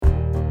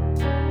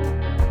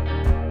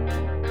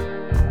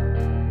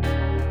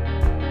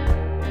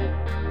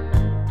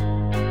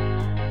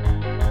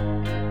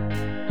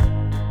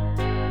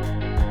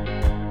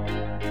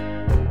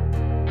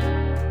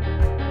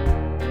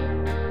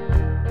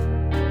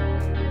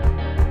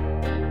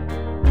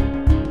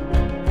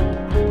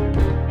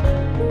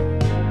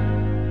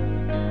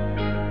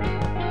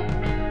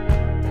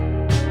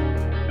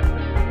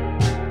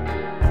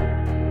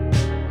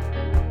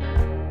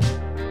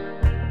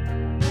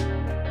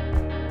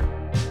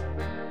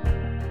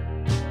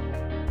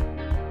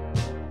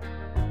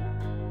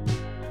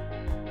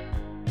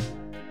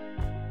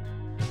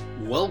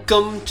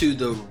Welcome to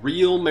the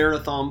Real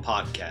Marathon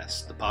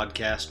Podcast, the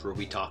podcast where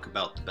we talk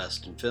about the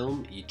best in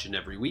film each and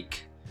every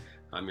week.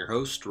 I'm your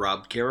host,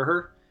 Rob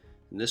Carraher,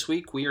 and this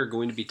week we are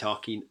going to be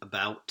talking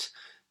about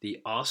the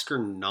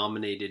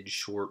Oscar-nominated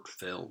short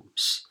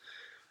films.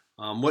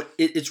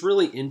 It's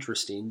really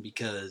interesting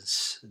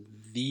because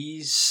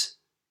these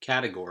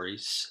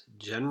categories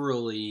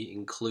generally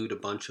include a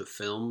bunch of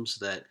films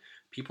that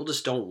people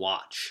just don't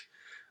watch.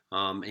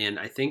 And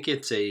I think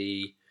it's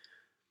a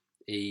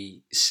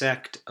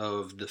sect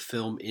of the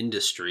film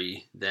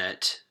industry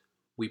that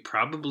we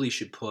probably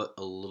should put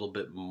a little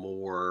bit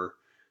more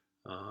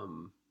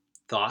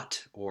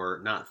thought, or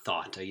not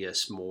thought, I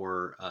guess,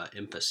 more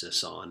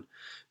emphasis on,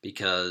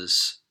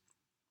 because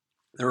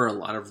there are a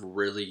lot of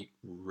really,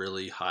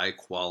 really high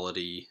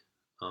quality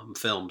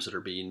films that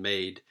are being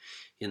made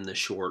in the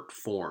short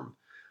form.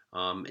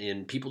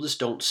 And people just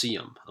don't see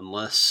them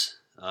unless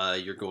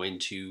you're going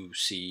to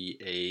see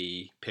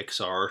a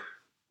Pixar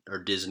or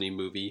Disney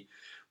movie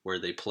where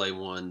they play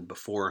one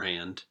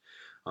beforehand.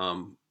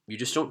 You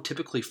just don't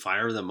typically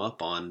fire them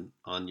up on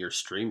your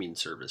streaming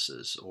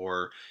services,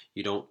 or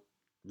you don't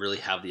really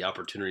have the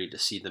opportunity to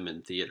see them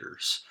in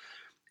theaters.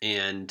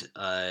 And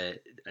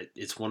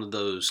it's one of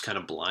those kind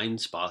of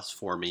blind spots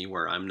for me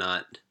where I'm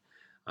not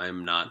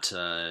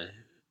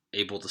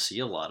able to see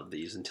a lot of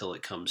these until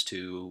it comes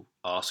to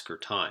Oscar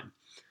time.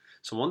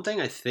 So one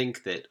thing I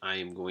think that I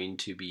am going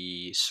to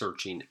be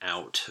searching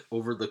out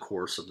over the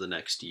course of the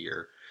next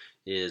year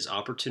is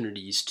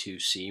opportunities to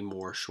see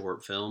more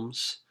short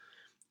films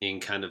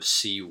and kind of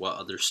see what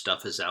other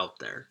stuff is out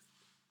there.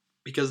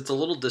 Because it's a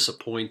little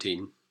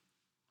disappointing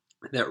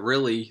that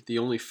really the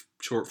only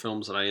short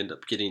films that I end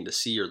up getting to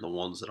see are the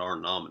ones that are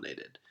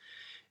nominated.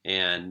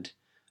 And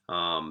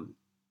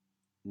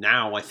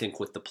now I think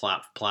with the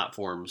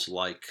platforms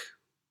like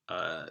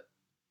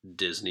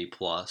Disney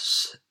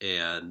Plus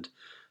and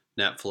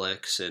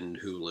Netflix and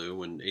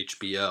Hulu and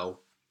HBO,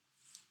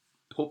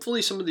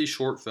 hopefully some of these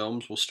short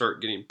films will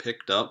start getting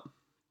picked up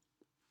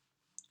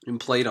and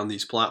played on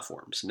these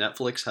platforms.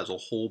 Netflix has a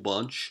whole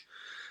bunch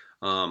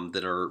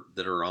that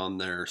are on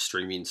their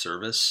streaming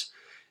service,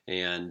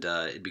 and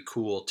it'd be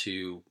cool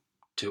to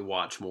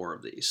watch more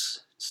of these.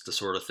 It's the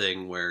sort of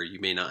thing where you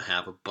may not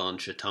have a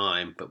bunch of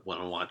time, but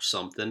want to watch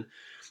something.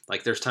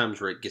 Like there's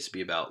times where it gets to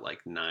be about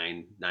like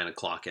 9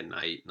 o'clock at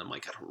night, and I'm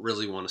like, I don't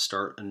really want to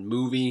start a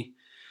movie,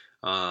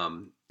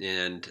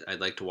 and I'd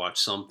like to watch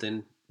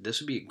something. This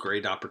would be a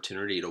great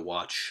opportunity to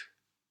watch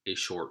a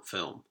short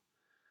film.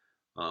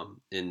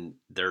 And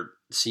there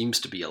seems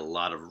to be a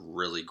lot of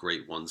really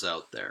great ones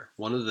out there.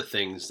 One of the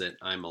things that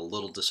I'm a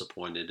little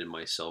disappointed in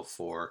myself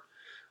for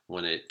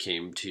when it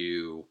came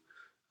to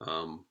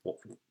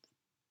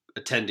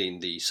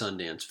attending the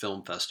Sundance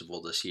Film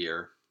Festival this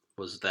year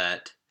was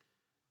that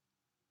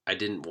I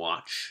didn't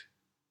watch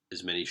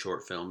as many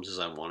short films as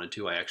I wanted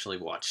to. I actually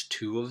watched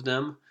 2 of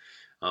them,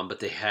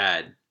 but they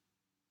had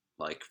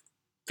like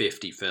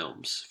 50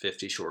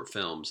 short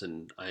films,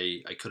 and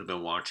I could have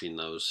been watching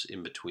those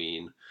in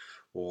between,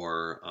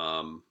 or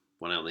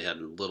when I only had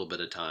a little bit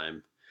of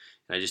time.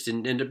 And I just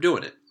didn't end up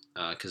doing it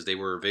because they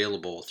were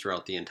available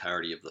throughout the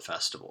entirety of the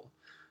festival,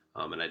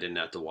 and I didn't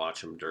have to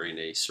watch them during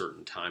a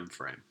certain time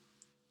frame.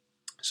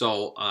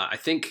 So I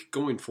think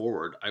going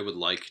forward, I would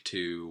like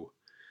to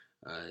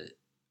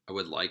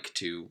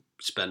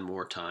spend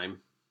more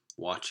time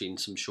watching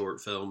some short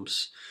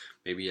films,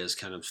 maybe as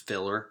kind of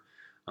filler.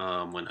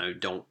 When I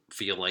don't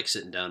feel like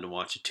sitting down to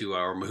watch a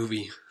 2-hour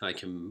movie, I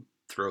can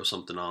throw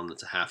something on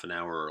that's a half an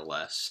hour or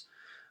less,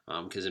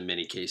 because in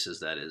many cases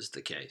that is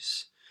the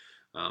case.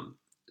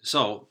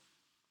 So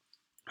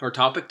our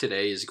topic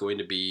today is going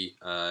to be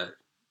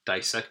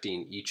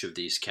dissecting each of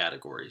these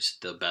categories: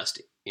 the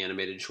best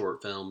animated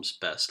short films,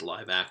 best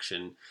live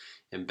action,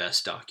 and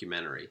best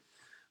documentary.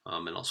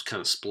 And I'll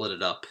kind of split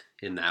it up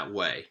in that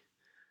way.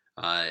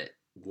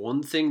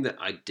 One thing that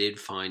I did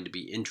find to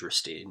be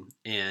interesting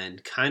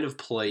and kind of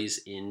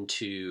plays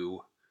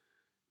into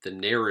the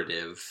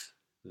narrative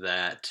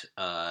that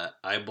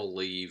I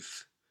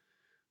believe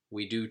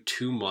we do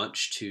too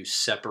much to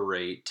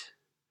separate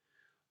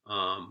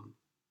foreign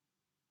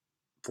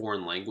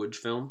language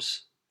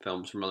films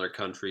from other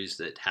countries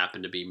that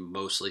happen to be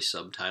mostly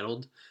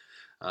subtitled.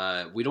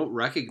 We don't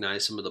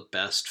recognize some of the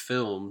best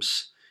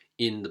films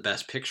in the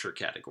Best Picture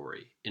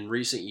category. In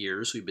recent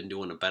years, we've been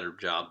doing a better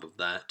job of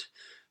that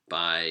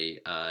by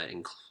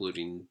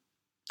including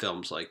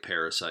films like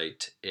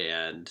Parasite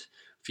and a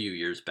few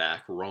years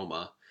back,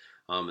 Roma.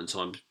 And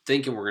so I'm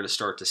thinking we're going to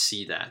start to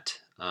see that.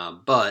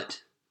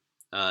 But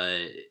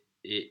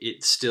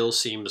it still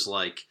seems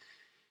like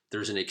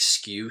there's an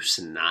excuse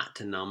not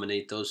to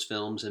nominate those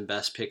films in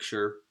Best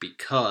Picture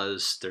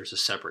because there's a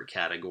separate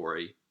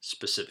category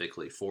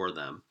specifically for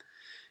them.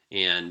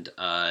 And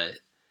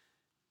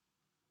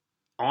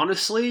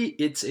honestly,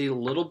 it's a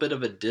little bit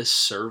of a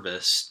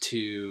disservice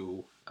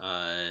to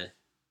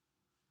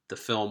the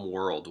film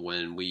world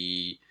when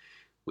we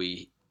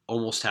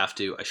almost have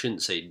to, I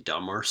shouldn't say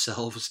dumb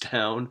ourselves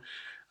down,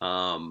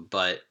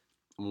 but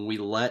when we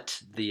let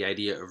the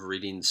idea of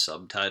reading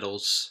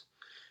subtitles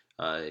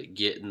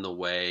get in the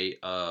way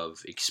of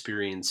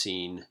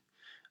experiencing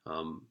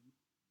um,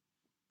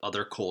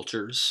 other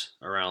cultures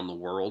around the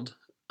world.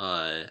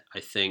 I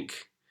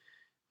think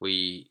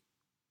we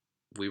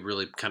we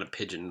really kind of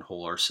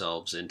pigeonhole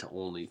ourselves into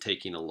only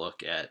taking a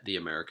look at the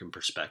American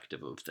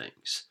perspective of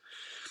things,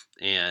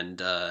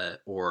 and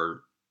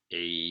or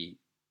a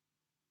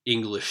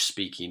English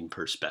speaking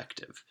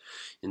perspective.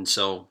 And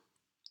so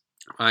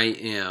I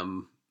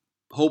am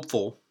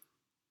hopeful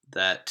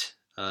that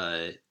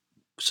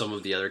some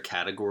of the other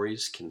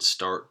categories can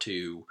start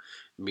to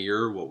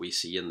mirror what we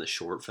see in the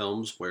short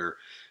films, where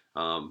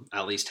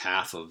at least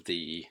half of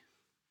the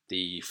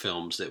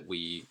films that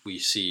we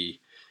see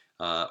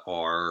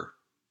are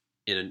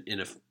in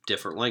a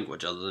different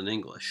language other than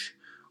English,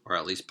 or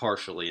at least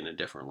partially in a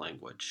different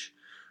language.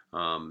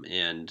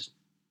 And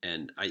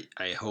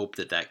I hope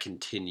that that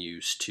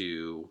continues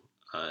to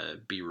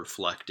be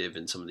reflective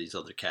in some of these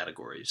other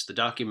categories. The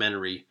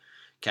documentary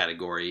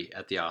category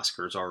at the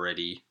Oscars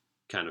already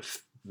kind of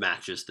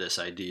matches this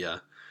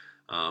idea,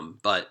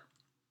 but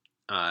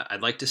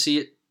I'd like to see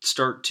it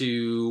start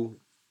to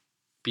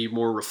be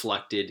more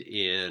reflected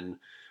in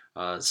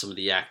some of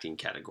the acting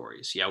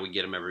categories. Yeah, we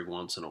get them every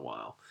once in a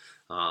while.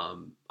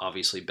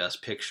 Obviously,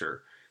 Best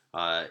Picture.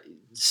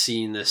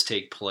 Seeing this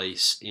take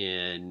place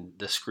in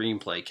the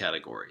screenplay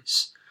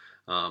categories,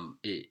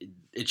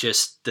 it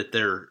just that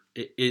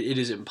it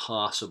is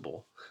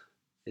impossible.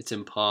 It's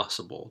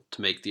impossible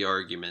to make the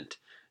argument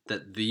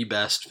that the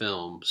best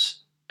films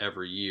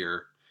every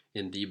year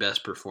and the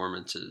best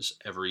performances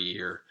every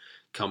year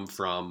come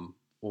from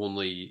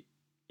only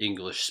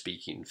English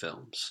speaking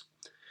films.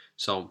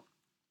 So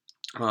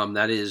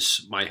that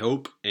is my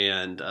hope,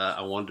 and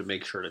I wanted to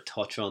make sure to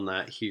touch on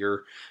that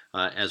here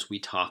as we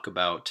talk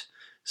about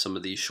some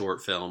of these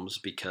short films,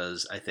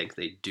 because I think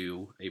they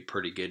do a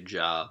pretty good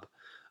job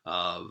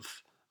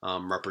of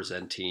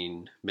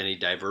representing many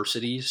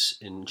diversities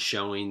and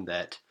showing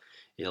that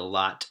a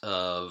lot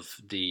of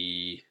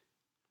the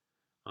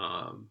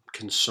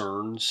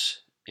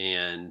concerns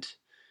and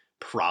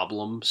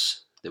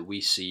problems that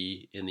we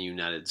see in the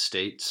United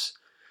States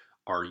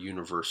are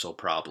universal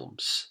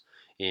problems.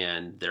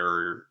 And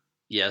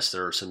yes,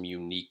 there are some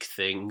unique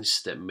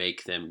things that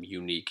make them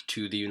unique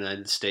to the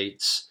United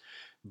States,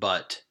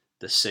 but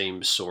the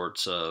same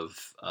sorts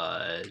of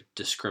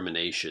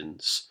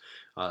discriminations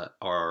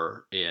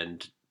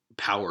and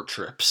power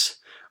trips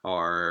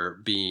are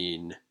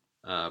being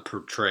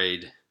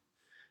portrayed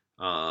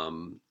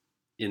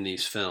in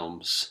these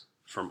films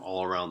from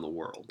all around the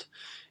world.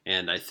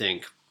 And I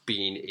think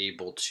being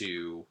able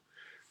to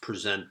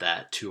present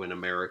that to an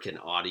American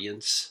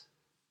audience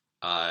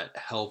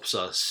helps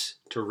us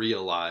to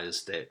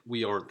realize that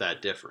we aren't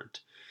that different,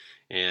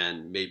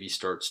 and maybe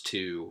starts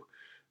to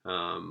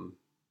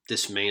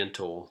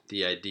dismantle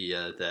the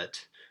idea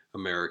that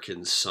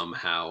Americans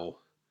somehow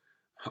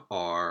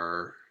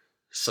are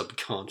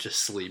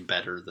subconsciously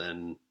better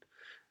than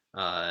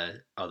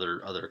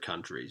other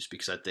countries,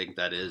 because I think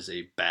that is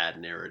a bad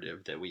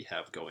narrative that we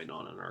have going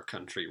on in our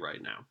country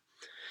right now.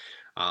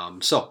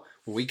 So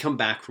when we come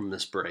back from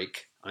this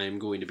break, I am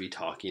going to be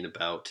talking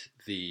about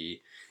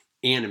the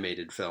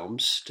animated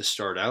films to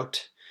start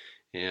out,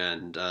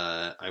 and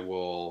I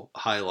will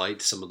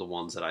highlight some of the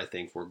ones that I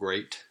think were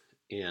great.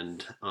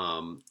 And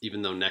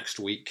even though next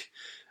week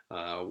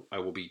I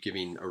will be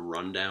giving a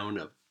rundown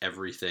of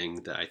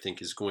everything that I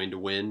think is going to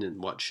win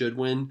and what should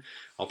win,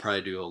 I'll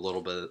probably do a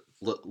little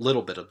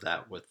bit of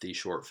that with the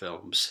short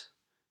films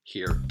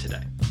here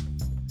today.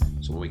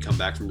 So when we come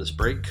back from this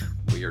break,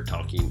 we are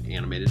talking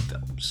animated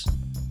films.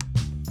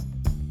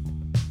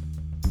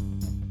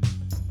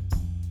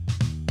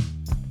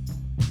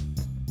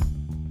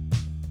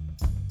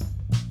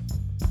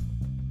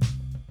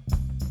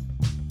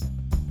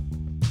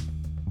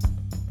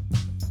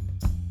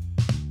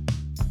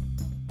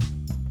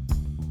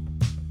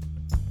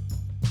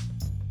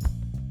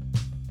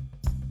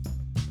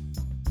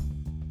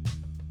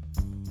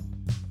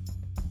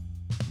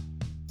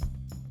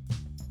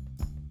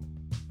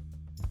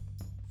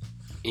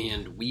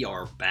 And we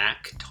are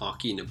back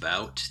talking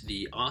about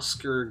the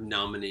Oscar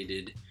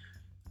nominated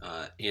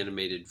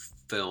animated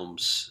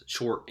films,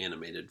 short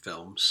animated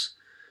films.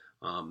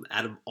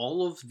 Out of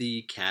all of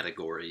the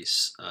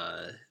categories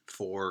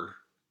for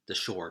the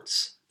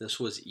shorts, this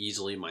was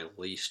easily my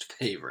least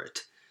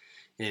favorite.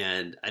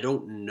 And I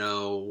don't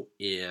know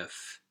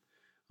if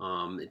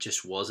it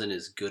just wasn't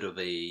as good of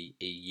a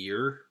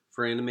year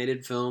for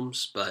animated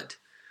films, but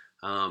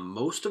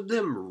most of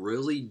them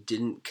really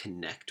didn't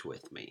connect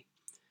with me.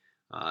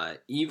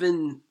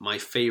 Even my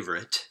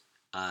favorite,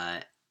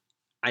 I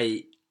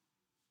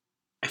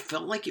I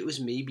felt like it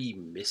was maybe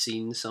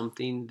missing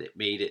something that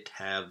made it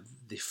have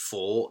the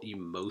full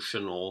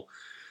emotional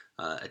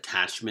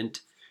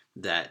attachment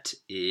that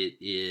it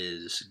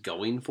is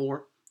going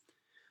for.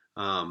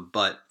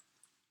 But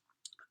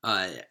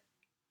uh,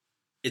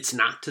 it's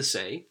not to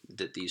say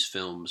that these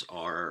films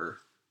are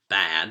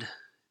bad.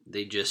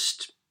 They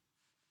just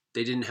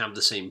they didn't have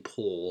the same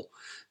pull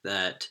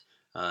that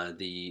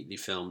the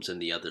films in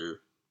the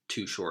other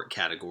two short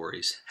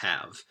categories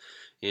have.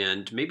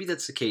 And maybe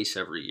that's the case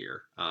every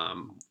year.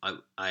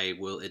 I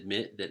will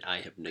admit that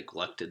I have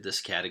neglected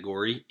this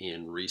category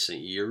in recent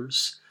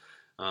years,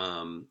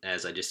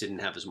 as I just didn't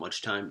have as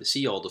much time to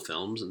see all the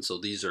films. And so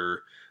these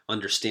are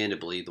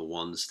understandably the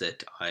ones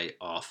that I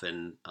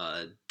often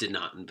did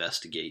not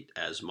investigate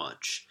as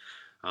much.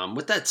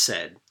 With that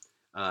said,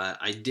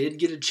 I did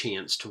get a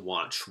chance to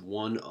watch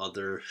one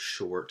other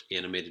short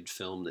animated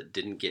film that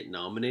didn't get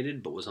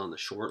nominated but was on the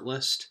short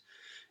list.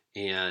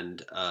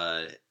 And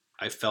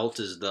I felt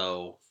as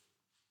though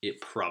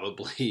it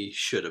probably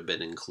should have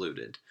been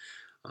included.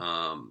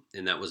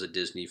 And that was a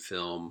Disney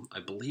film. I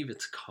believe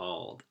it's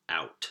called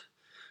Out.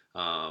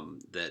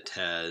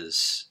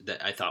 That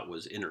I thought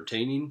was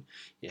entertaining.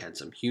 It had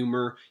some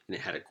humor and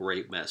it had a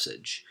great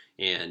message.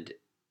 And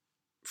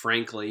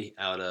frankly,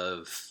 out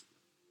of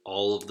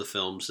all of the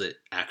films that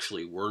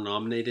actually were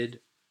nominated,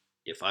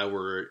 if I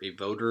were a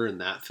voter and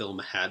that film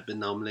had been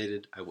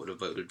nominated, I would have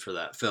voted for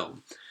that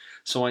film.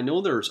 So I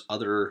know there's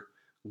other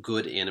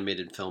good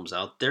animated films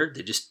out there.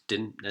 They just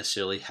didn't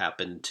necessarily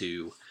happen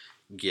to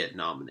get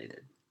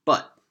nominated.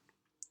 But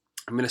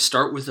I'm going to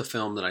start with a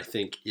film that I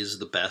think is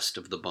the best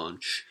of the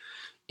bunch,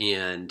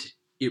 and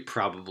it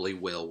probably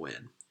will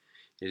win.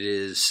 It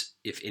is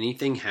If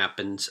Anything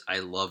Happens, I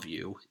Love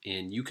You,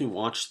 and you can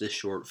watch this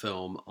short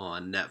film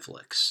on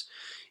Netflix.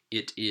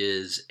 It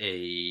is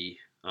a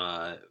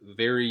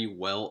very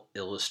well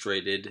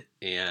illustrated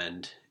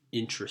and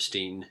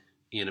interesting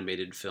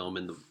animated film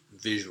in the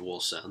visual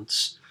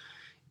sense,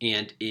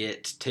 and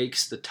it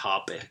takes the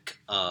topic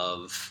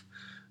of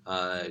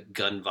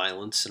gun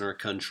violence in our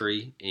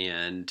country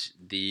and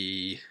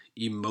the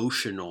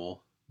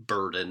emotional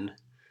burden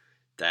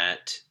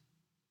that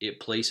it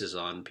places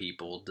on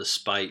people,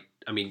 despite,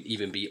 I mean,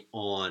 even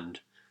beyond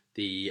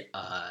the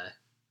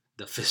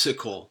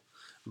physical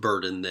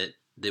burden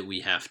that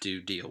we have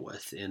to deal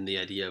with, and the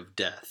idea of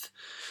death.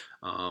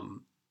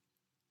 Um,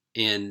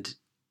 and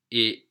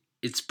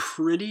it's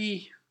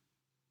pretty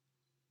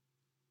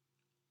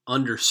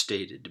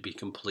understated, to be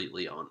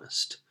completely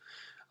honest.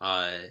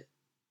 Uh,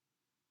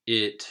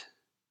 it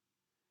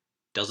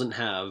doesn't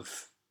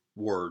have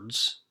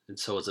words, and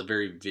so it's a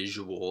very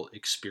visual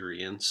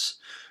experience.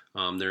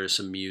 There is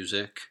some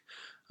music,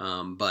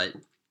 but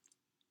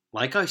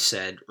like I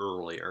said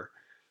earlier,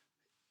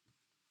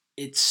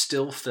 it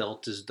still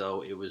felt as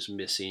though it was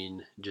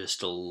missing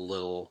just a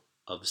little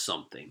of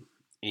something,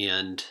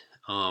 and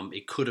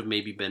it could have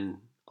maybe been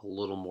a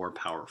little more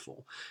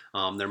powerful.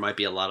 There might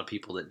be a lot of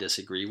people that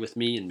disagree with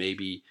me, and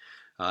maybe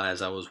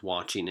as I was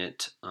watching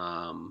it,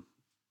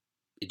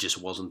 it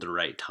just wasn't the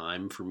right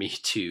time for me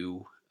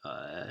to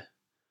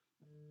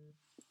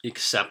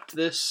accept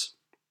this.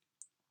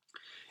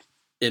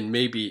 And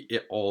maybe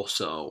it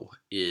also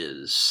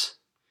is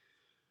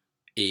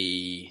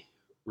a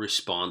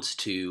response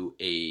to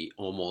a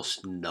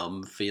almost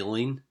numb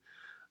feeling,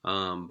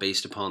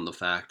 based upon the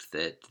fact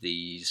that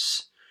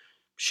these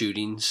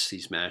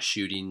mass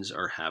shootings,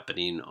 are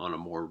happening on a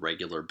more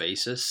regular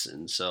basis.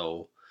 And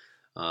so,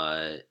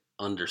 uh,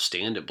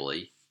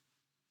 understandably,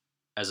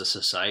 as a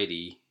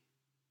society,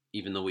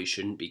 even though we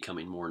shouldn't be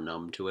becoming more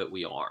numb to it,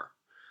 we are.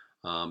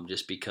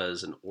 Just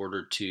because, in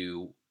order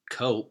to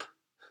cope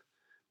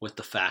with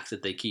the fact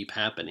that they keep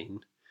happening,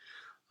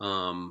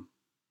 um,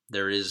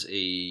 there is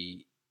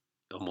a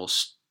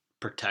almost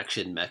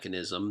protection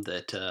mechanism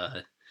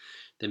that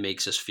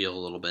makes us feel a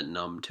little bit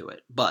numb to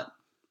it. But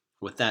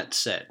with that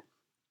said,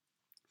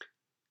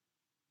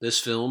 this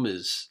film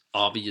is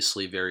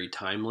obviously very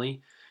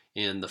timely,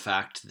 and the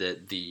fact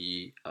that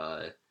the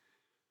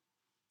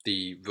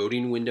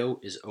voting window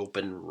is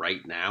open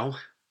right now,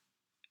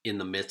 in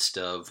the midst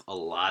of a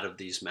lot of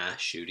these mass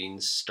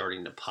shootings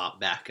starting to pop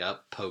back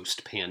up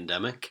post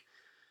pandemic,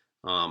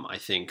 I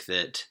think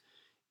that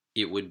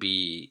it would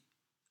be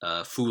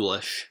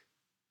foolish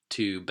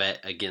to bet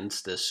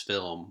against this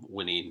film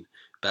winning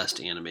best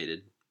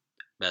animated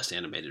best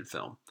animated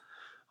film.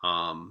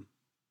 Um,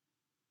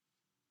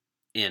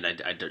 and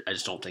I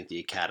just don't think the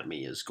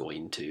Academy is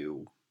going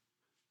to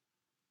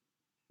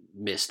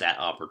miss that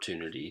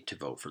opportunity to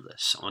vote for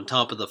this. On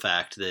top of the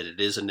fact that it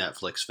is a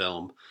Netflix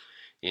film,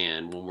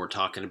 and when we're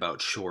talking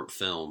about short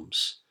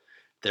films,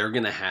 they're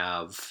going to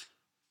have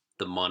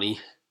the money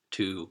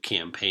to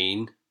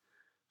campaign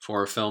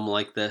for a film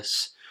like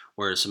this,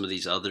 whereas some of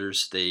these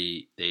others,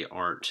 they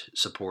aren't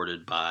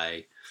supported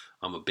by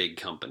a big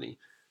company,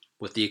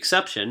 with the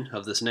exception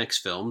of this next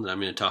film that I'm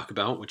going to talk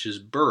about, which is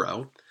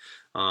Burrow.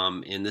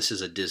 And this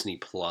is a Disney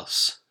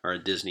Plus, or a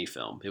Disney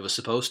film. It was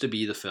supposed to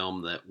be the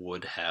film that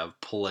would have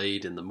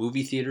played in the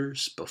movie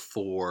theaters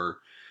before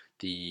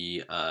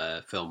the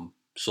film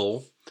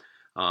Soul,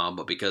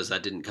 but because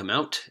that didn't come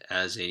out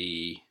as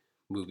a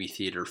movie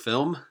theater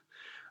film,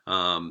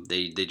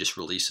 they just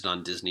released it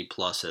on Disney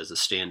Plus as a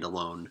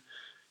standalone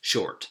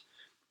short,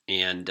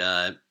 and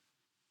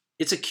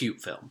it's a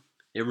cute film.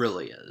 It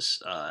really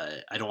is.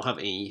 I don't have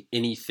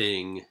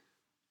anything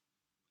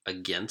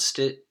against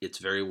it. It's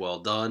very well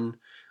done.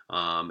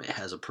 It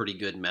has a pretty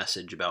good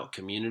message about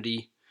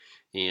community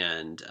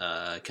and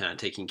kind of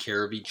taking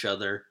care of each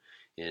other,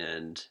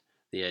 and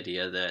The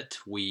idea that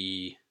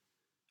we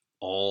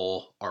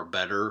all are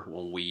better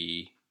when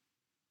we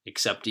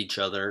accept each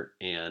other,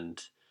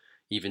 and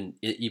even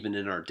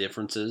in our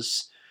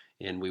differences,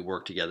 and we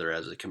work together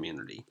as a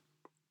community.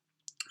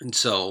 And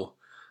so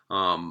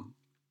um,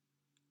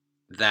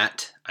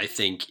 that, I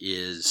think,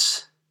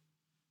 is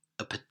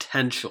a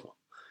potential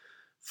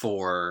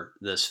for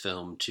this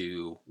film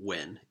to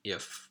win.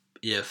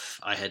 If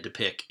I had to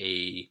pick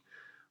a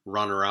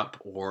runner up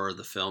or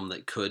the film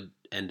that could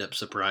end up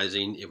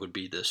surprising, it would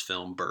be this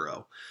film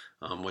Burrow,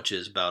 which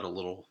is about a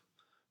little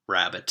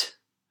rabbit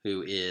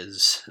who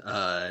is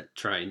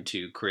trying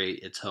to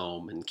create its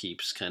home and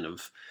keeps kind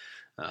of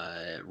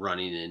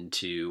running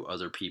into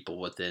other people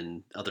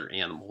within other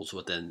animals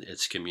within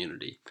its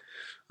community.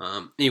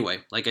 Anyway,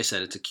 like I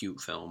said, it's a cute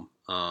film,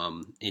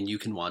 and you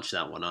can watch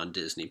that one on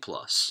Disney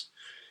Plus.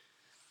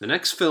 The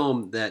next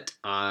film that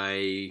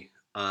I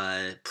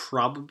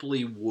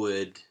probably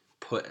would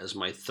put as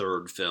my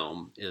third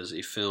film is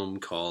a film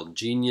called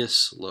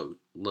Genius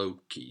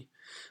Loki.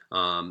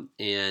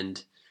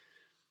 And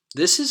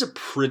this is a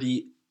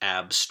pretty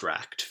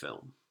abstract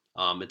film.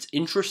 It's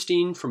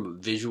interesting from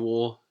a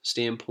visual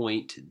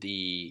standpoint.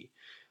 The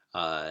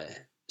uh,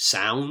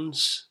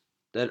 sounds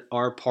that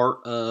are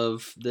part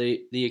of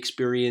the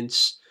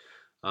experience,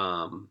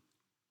 um,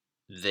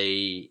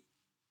 they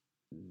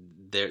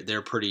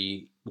they're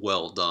pretty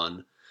well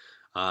done.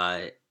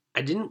 Uh,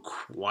 I didn't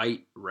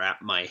quite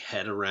wrap my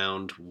head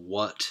around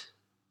what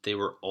they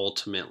were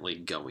ultimately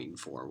going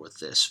for with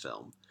this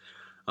film.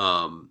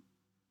 Um,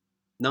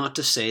 Not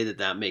to say that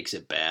that makes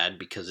it bad,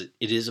 because it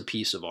is a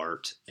piece of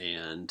art,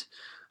 and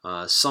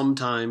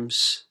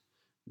sometimes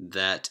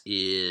that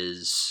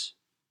is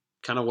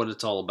kind of what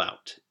it's all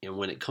about. And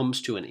when it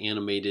comes to an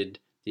animated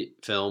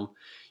film,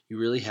 you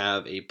really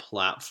have a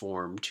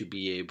platform to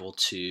be able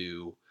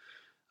to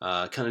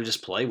kind of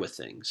just play with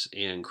things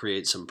and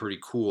create some pretty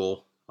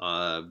cool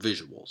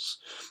visuals.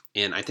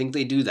 And I think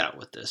they do that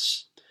with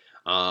this.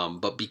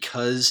 But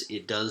because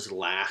it does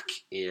lack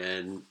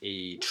in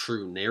a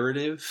true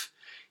narrative,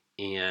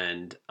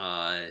 and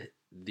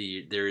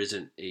there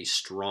isn't a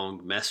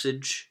strong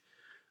message,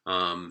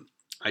 um,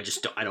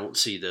 I don't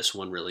see this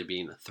one really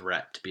being a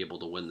threat to be able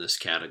to win this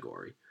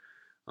category.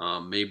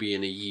 Maybe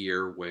in a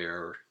year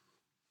where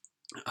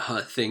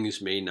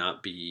things may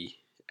not be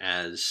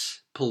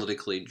as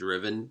politically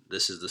driven,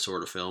 this is the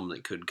sort of film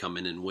that could come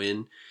in and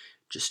win.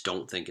 Just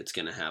don't think it's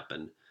going to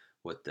happen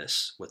with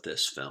this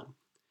film.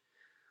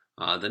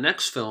 The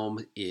next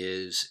film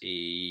is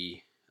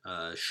a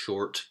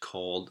short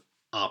called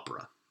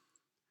Opera,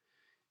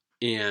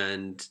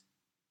 and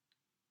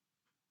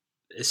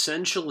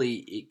essentially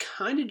it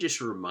kind of just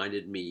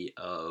reminded me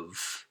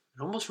of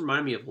it almost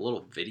reminded me of a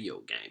little video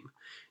game,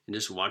 and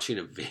just watching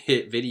a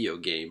video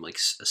game, like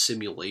a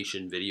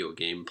simulation video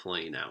game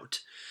playing out.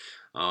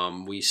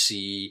 We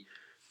see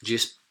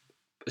just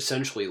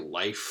essentially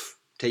life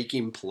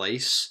taking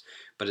place,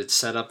 but it's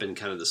set up in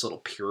kind of this little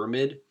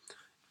pyramid.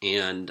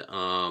 And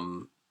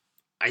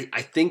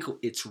I think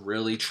it's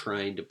really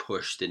trying to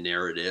push the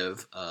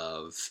narrative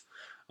of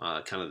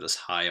kind of this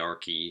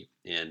hierarchy,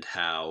 and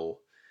how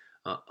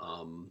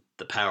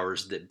the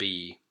powers that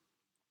be,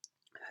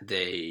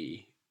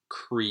 they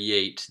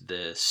create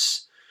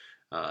this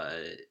uh,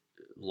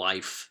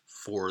 life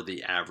for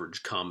the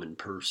average common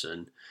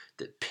person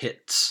that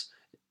pits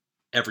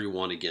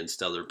everyone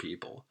against other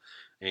people,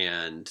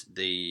 and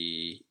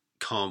the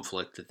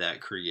conflict that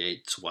that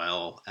creates,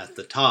 while at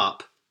the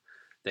top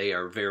they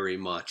are very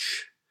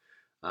much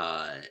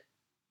uh,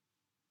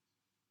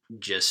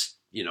 just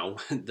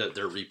that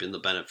they're reaping the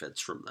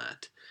benefits from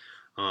that.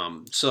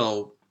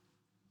 So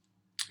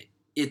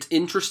it's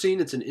interesting.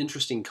 It's an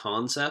interesting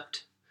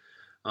concept,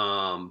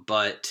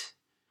 but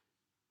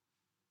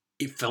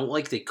it felt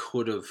like they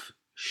could have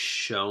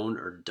shown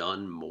or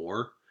done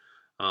more.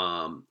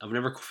 I've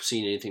never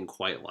seen anything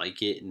quite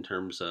like it in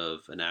terms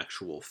of an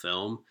actual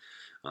film,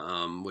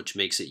 which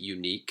makes it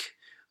unique.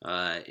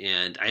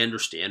 And I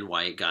understand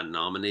why it got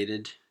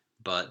nominated,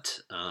 but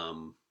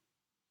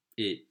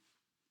it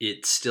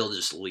it still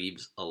just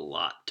leaves a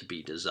lot to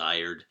be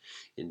desired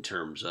in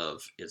terms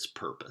of its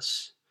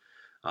purpose.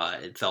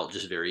 It felt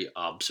just very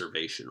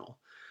observational.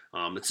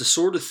 It's the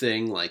sort of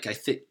thing, like,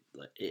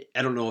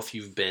 I don't know if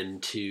you've been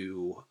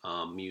to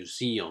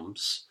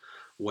museums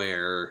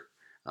where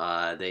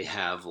they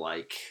have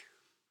like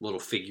little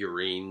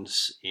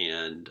figurines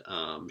and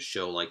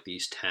show like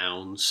these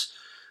towns.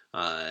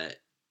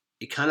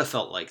 It kind of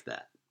felt like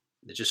that.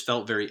 It just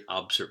felt very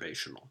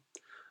observational.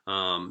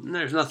 And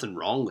there's nothing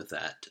wrong with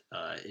that.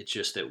 It's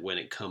just that when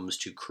it comes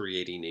to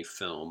creating a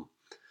film,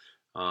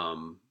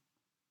 um,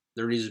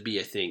 there needs to be,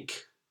 I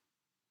think,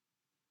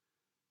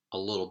 a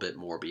little bit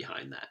more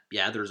behind that.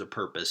 Yeah, there's a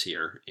purpose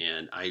here,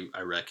 and I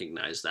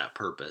recognize that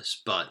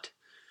purpose, but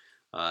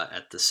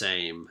at the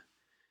same,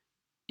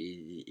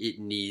 it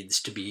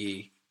needs to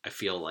be, I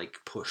feel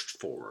like, pushed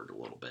forward a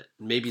little bit.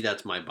 Maybe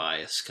that's my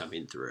bias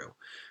coming through.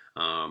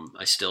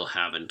 I still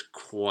haven't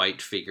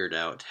quite figured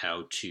out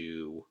how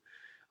to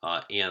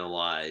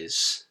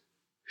analyze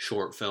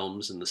short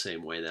films in the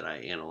same way that I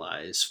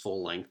analyze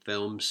full length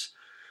films,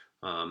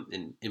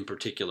 in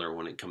particular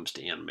when it comes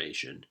to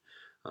animation.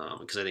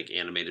 Because I think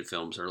animated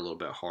films are a little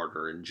bit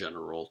harder in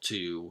general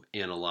to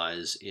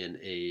analyze in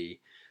a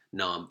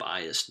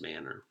non-biased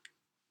manner.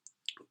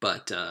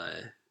 But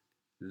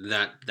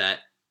that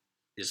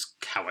is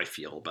how I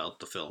feel about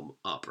the film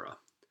Opera.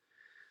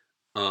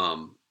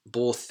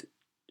 Both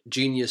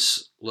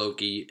Genius,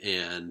 Loki,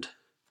 and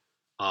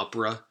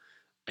Opera,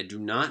 I do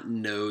not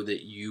know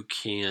that you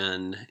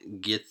can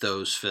get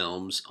those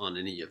films on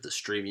any of the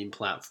streaming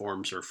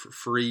platforms or for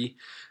free.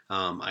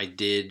 I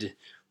did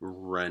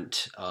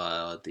rent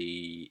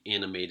the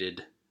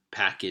animated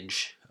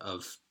package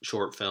of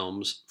short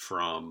films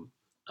from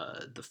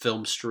the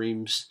Film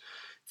Streams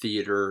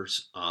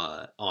Theaters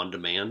on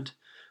demand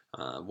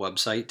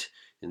website.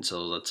 And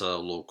so that's a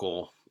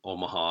local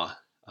Omaha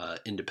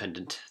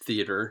independent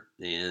theater,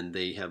 and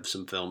they have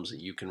some films that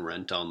you can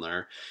rent on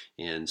there.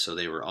 And so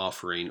they were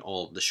offering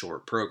all of the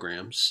short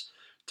programs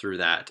through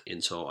that,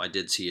 and so I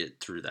did see it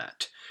through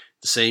that.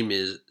 The same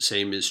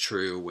is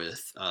true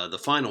with the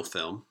final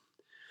film,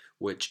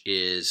 which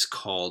is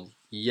called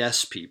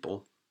Yes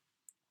People.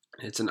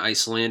 It's an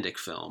Icelandic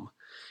film,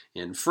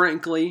 and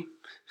frankly,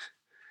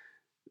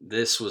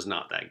 this was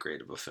not that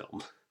great of a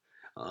film.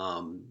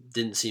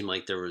 Didn't seem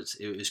like there was.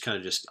 It was kind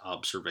of just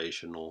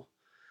observational.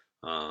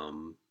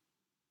 Um,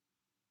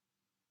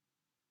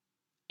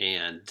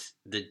 and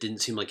that didn't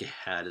seem like it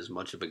had as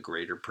much of a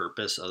greater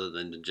purpose other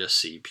than to just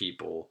see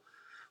people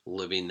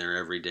living their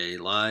everyday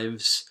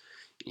lives.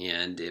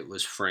 And it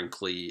was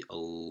frankly a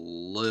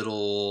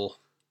little,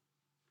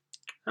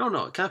 I don't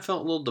know, it kind of felt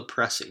a little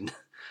depressing,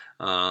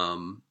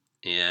 um,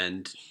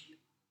 and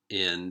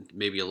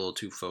maybe a little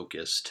too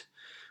focused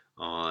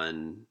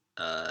on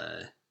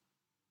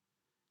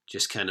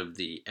just kind of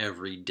the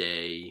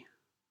everyday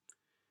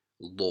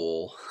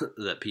lull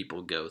that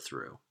people go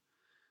through,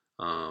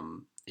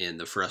 and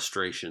the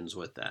frustrations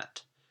with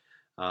that.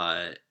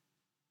 Uh,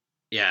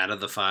 yeah, out of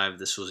the five,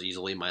 this was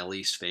easily my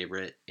least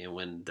favorite. And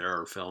when there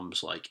are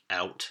films like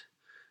Out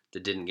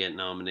that didn't get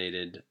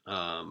nominated,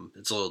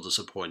 it's a little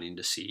disappointing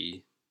to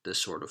see this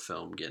sort of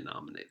film get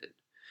nominated.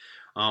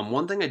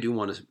 One thing I do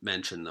want to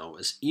mention, though,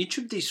 is each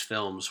of these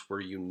films were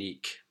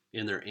unique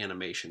in their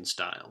animation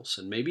styles.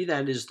 And maybe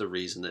that is the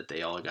reason that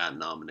they all got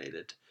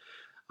nominated.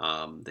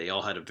 They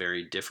all had a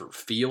very different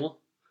feel.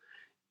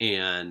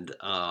 And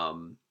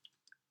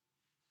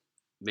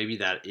maybe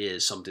that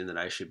is something that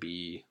I should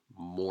be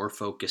more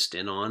focused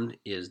in on,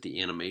 is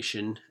the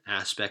animation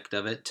aspect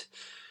of it,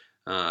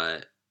 uh,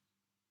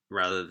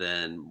 rather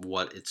than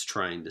what it's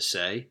trying to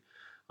say.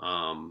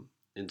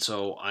 And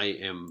so I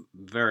am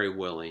very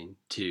willing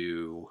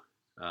to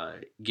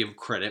give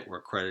credit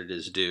where credit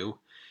is due,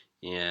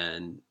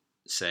 and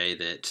say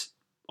that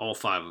all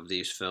five of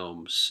these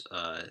films,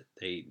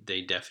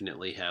 they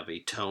definitely have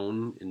a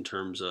tone in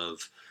terms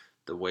of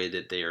the way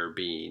that they are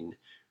being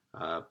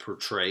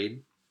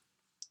portrayed,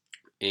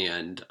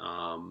 and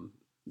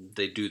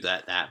they do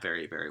that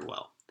very, very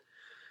well.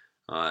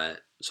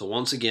 So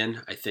once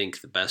again, I think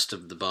the best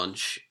of the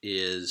bunch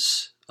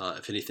is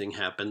If Anything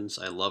Happens,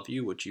 I Love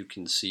You, which you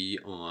can see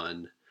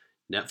on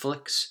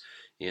Netflix,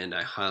 and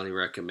I highly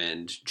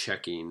recommend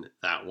checking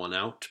that one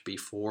out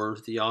before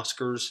the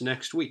Oscars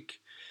next week.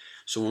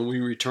 So when we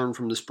return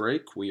from this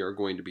break, we are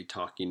going to be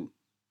talking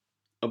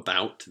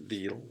about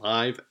the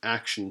live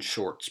action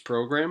shorts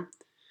program,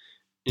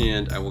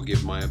 and I will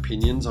give my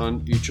opinions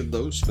on each of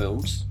those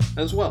films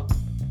as well.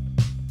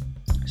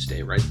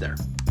 Stay right there.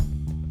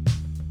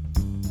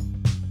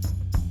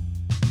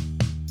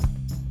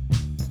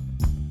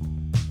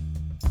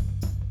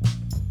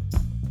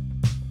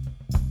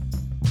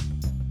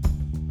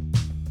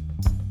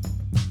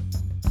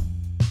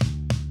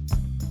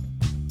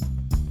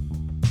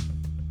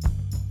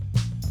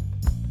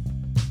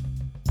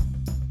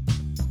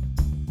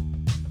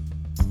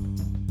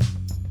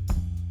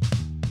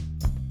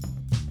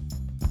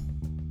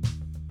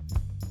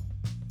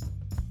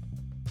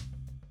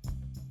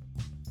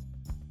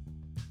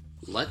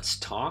 Let's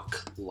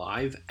talk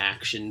live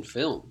action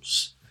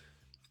films.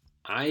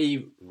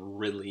 I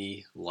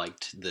really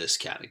liked this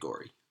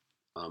category.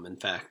 In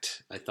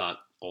fact, I thought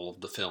all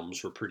of the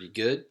films were pretty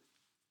good,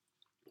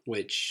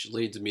 which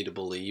leads me to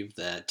believe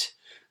that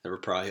there were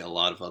probably a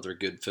lot of other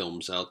good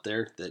films out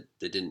there that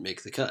didn't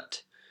make the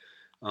cut.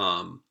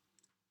 Um,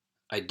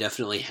 I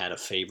definitely had a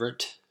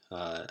favorite.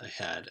 I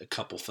had a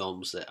couple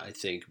films that I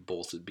think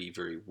both would be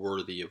very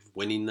worthy of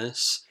winning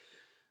this.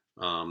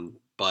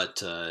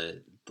 But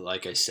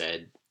like I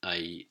said,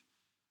 I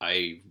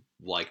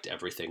liked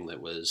everything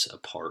that was a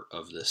part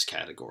of this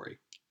category.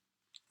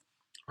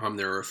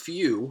 There are a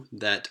few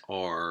that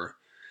are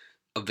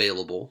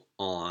available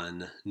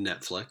on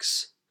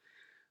Netflix.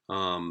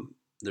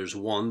 There's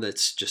one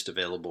that's just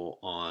available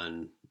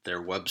on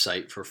their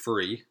website for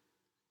free,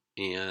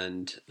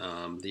 and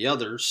the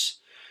others,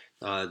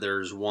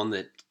 there's one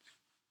that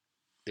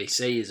they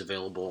say is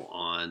available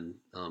on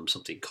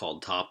something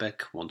called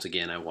Topic. Once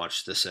again, I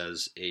watched this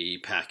as a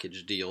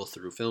package deal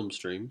through Film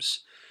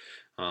Streams,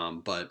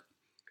 but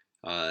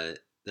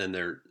then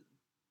there's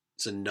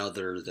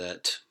another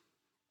that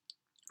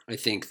I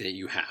think that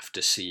you have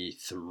to see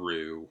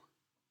through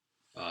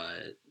uh,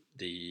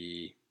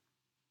 the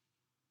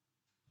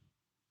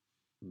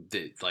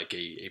like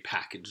a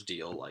package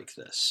deal like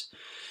this.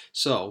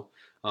 So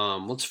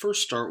let's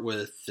first start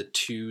with the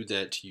two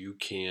that you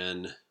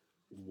can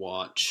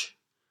watch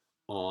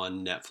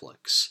on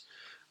Netflix.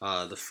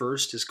 The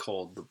first is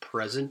called The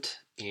Present,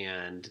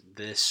 and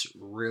this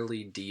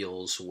really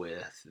deals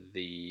with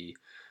the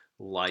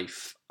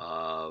life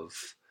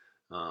of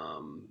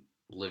um,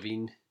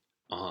 living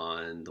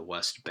on the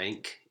West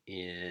Bank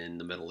in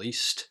the Middle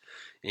East,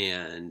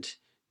 and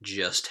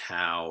just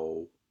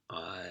how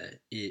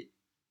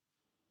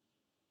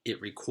it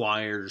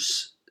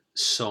requires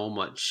so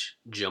much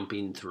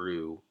jumping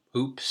through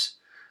hoops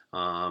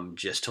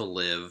just to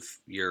live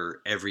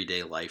your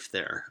everyday life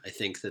there. I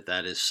think that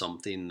that is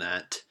something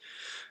that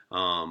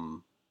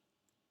um,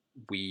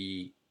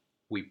 we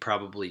we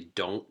probably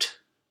don't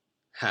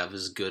have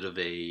as good of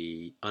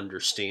a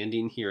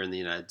understanding here in the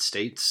United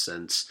States,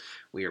 since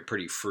we are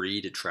pretty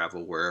free to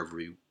travel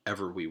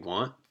wherever we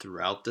want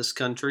throughout this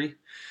country.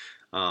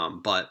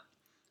 But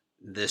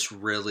this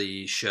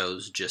really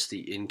shows just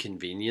the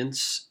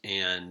inconvenience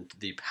and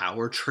the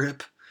power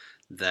trip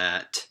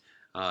that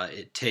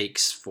it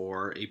takes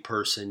for a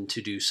person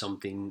to do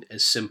something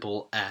as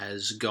simple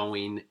as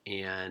going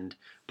and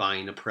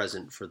buying a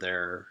present for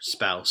their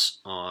spouse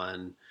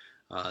on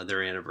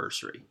their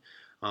anniversary,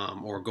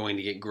 or going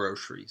to get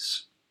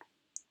groceries,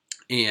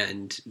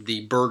 and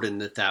the burden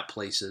that that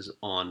places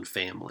on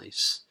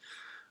families.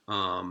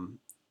 Um,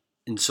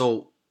 and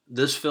so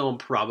this film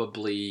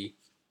probably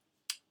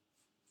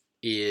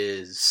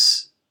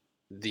is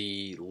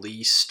the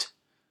least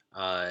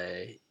uh,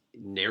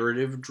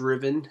 narrative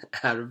driven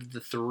out of the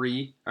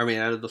three. I mean,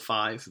 out of the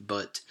five,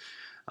 but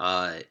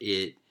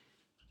it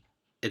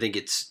I think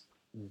it's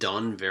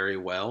done very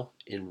well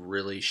and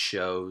really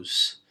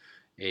shows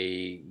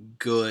a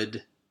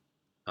good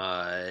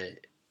uh,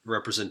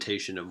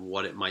 representation of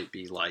what it might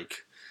be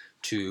like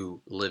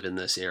to live in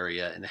this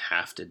area and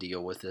have to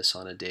deal with this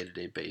on a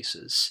day-to-day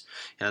basis.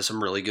 It has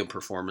some really good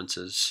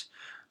performances,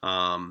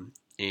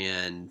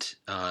 and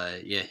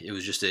yeah, it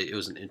was just it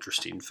was an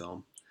interesting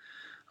film.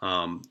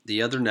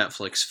 The other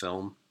Netflix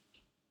film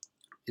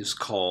is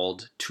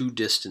called Two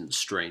Distant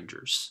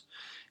Strangers,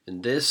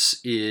 and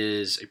this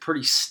is a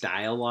pretty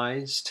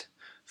stylized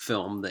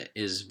film that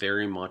is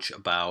very much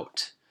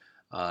about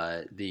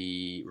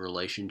the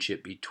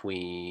relationship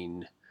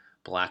between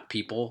black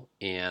people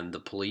and the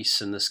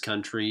police in this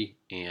country,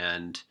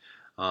 and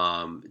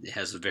it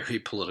has a very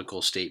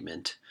political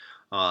statement.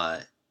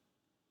 Uh,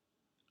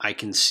 I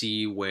can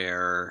see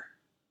where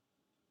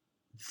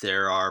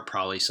there are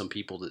probably some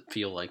people that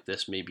feel like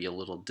this may be a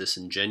little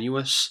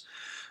disingenuous,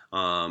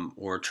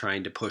 or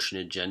trying to push an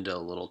agenda a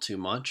little too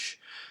much,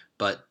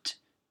 but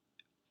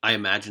I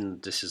imagine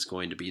this is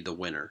going to be the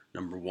winner.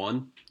 Number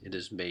one, it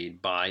is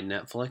made by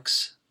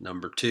Netflix.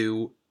 Number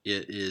two,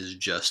 it is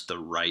just the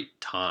right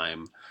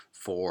time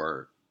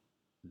for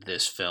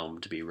this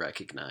film to be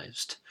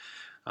recognized.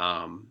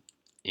 Um,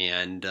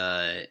 and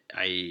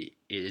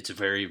it's a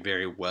very,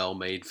 very well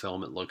made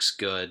film. It looks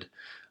good.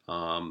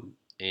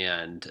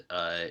 And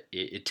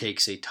it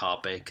takes a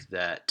topic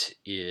that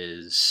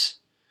is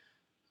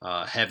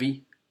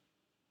heavy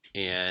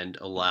and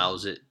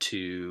allows it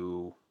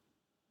to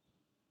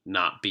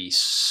not be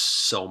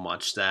so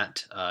much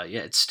that.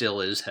 Yeah, it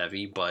still is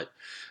heavy, but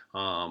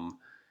um,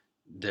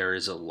 there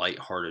is a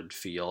lighthearted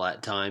feel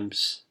at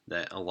times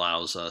that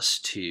allows us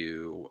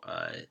to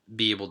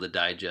be able to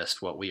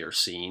digest what we are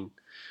seeing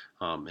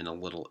in a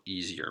little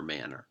easier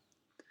manner.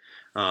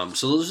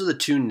 So those are the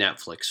two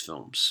Netflix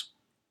films.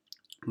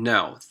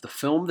 Now, the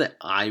film that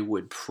I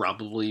would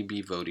probably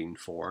be voting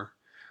for,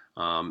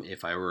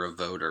 if I were a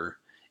voter,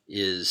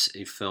 is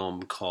a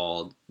film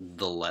called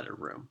The Letter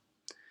Room.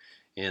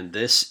 And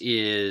this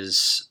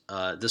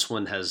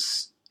one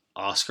has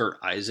Oscar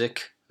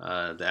Isaac,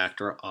 the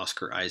actor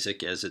Oscar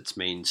Isaac, as its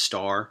main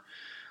star,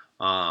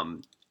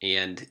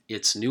 and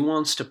its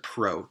nuanced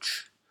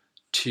approach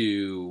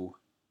to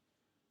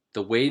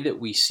the way that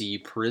we see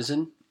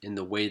prison and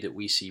the way that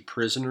we see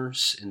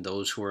prisoners and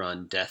those who are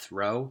on death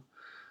row,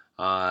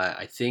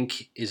 I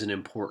think is an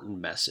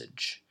important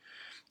message,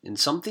 and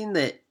something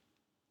that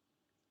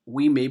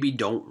we maybe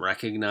don't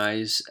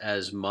recognize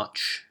as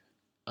much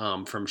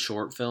from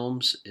short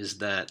films is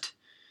that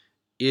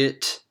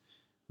it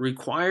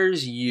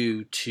requires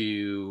you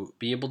to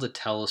be able to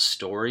tell a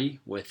story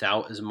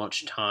without as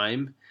much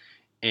time,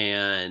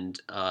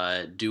 and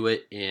do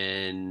it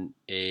in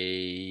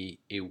a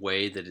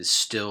way that is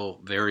still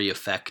very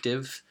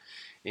effective.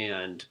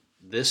 And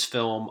this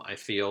film, I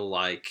feel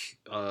like,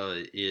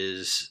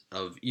 is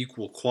of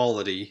equal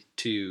quality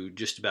to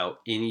just about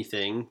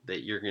anything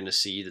that you're going to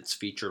see that's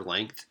feature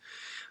length.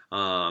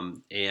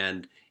 And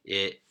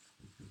it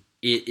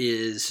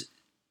is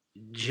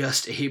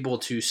just able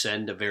to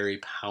send a very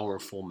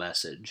powerful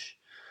message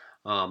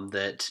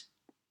that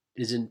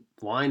is in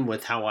line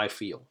with how I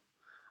feel,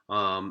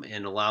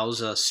 and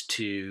allows us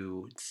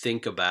to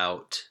think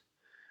about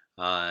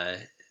uh,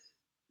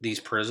 these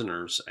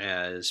prisoners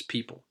as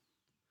people.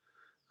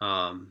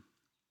 And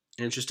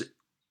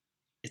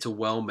it's a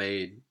well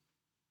made,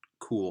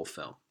 cool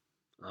film.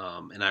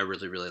 And I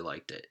really, really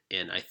liked it.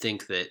 And I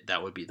think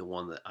that would be the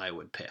one that I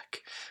would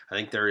pick. I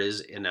think there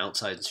is an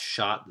outside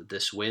shot that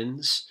this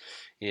wins.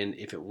 And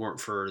if it weren't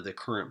for the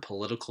current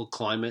political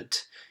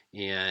climate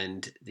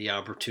and the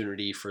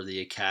opportunity for the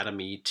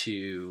Academy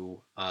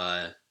to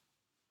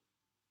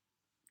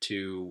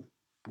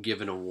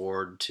give an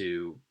award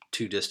to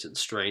Two Distant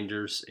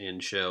Strangers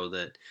and show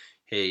that,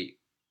 hey,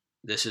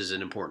 this is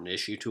an important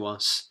issue to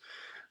us,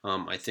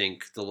 I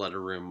think The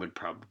Letter Room would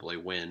probably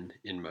win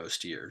in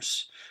most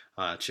years.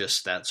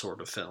 Just that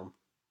sort of film.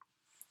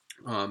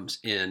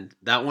 And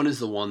that one is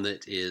the one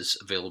that is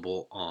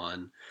available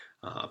on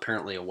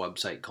apparently a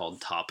website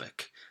called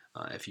Topic.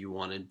 If you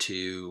wanted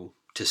to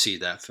see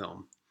that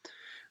film.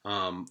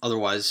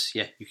 Otherwise,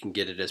 yeah, you can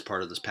get it as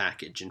part of this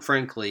package. And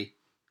frankly,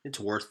 it's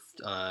worth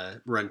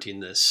renting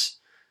this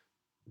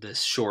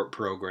short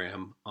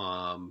program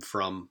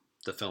from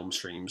the film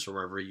streams or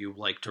wherever you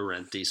like to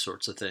rent these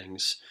sorts of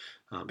things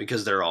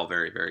because they're all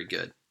very, very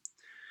good.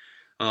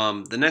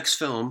 The next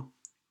film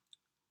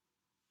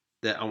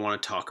that I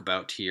want to talk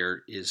about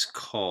here is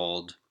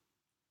called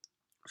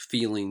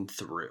Feeling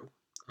Through.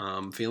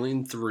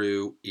 Feeling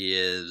Through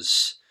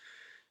is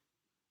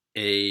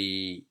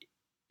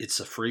it's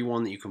a free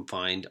one that you can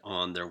find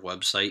on their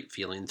website,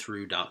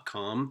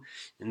 feelingthrough.com.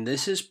 And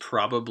this is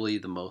probably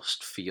the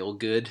most feel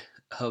good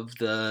of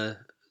the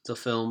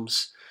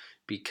films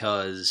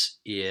because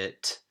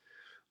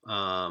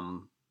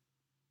um,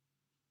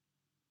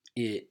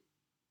 it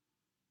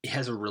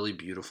has a really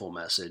beautiful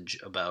message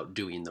about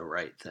doing the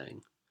right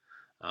thing.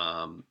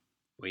 Um,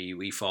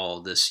 we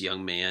follow this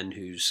young man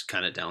who's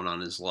kind of down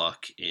on his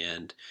luck,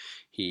 and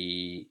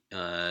he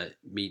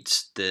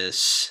meets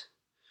this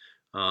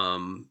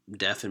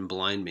deaf and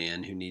blind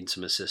man who needs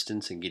some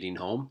assistance in getting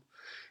home,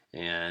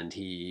 and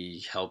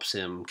he helps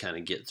him kind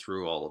of get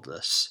through all of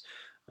this,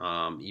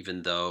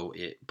 even though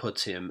it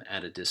puts him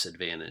at a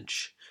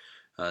disadvantage.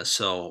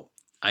 So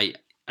I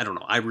don't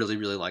know. I really,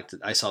 really liked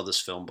it. I saw this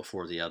film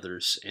before the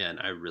others, and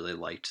I really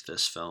liked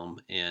this film.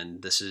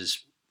 And this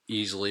is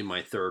easily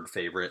my third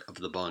favorite of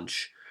the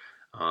bunch,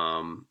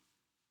 um,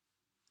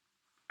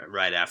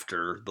 right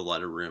after The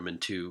Letter Room and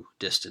Two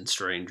Distant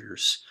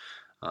Strangers.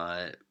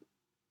 Uh,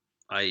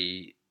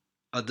 I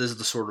this is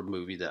the sort of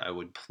movie that I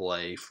would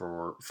play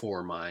for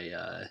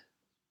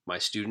my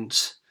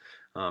students,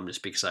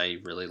 just because I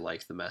really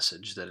like the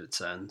message that it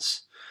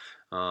sends.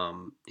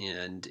 And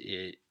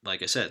it,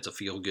 like I said, it's a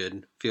feel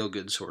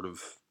good sort of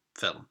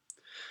film.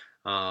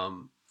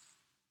 Um,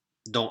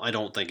 I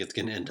don't think it's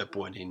going to end up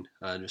winning,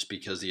 just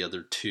because the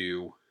other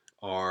two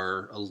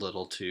are a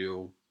little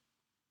too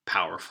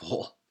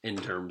powerful in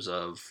terms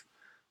of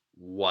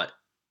what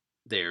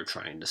they're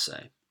trying to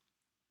say.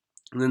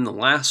 And then the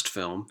last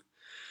film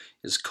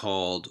is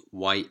called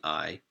White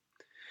Eye.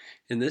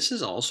 And this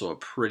is also a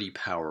pretty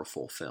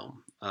powerful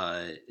film.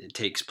 It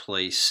takes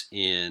place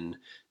in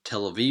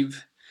Tel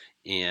Aviv,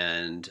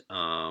 and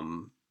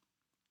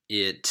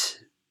it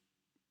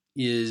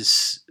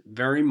is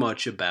very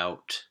much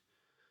about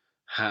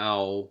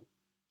how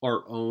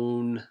our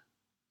own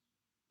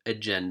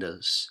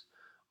agendas,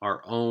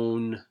 our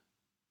own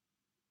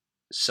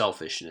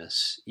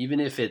selfishness, even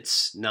if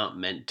it's not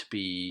meant to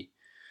be,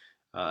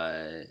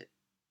 uh,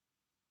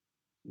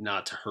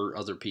 not to hurt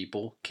other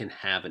people, can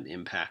have an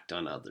impact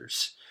on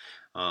others,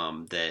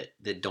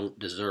 that don't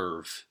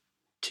deserve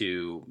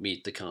to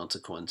meet the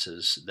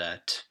consequences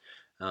that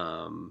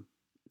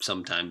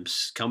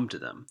sometimes come to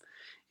them,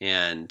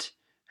 and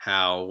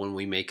how when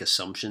we make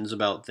assumptions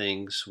about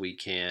things, we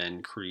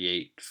can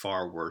create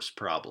far worse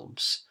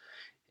problems,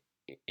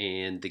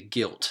 and the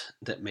guilt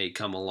that may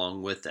come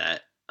along with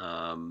that.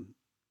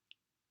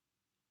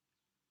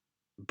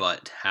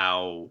 But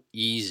how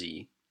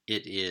easy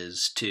it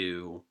is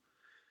to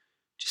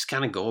just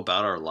kind of go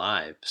about our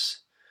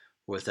lives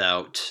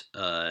without,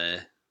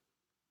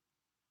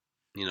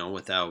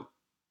 without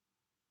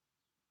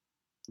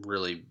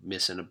really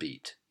missing a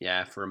beat.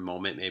 Yeah, for a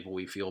moment, maybe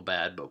we feel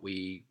bad, but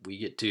we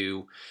get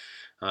to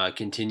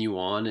continue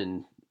on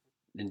and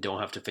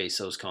don't have to face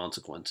those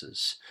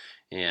consequences.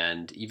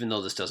 And even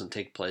though this doesn't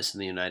take place in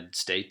the United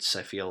States,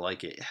 I feel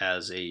like it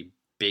has a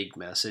big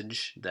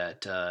message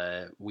that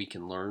we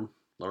can learn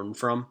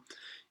from.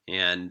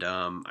 And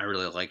I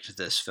really liked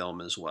this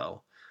film as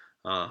well.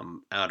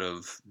 Out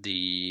of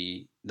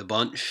the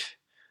bunch,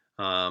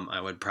 I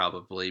would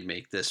probably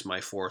make this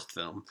my fourth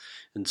film.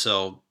 And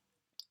so,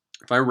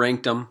 if I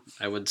ranked them,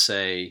 I would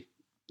say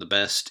the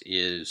best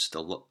is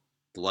the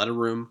Letter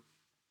Room,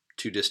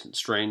 Two Distant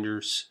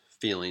Strangers,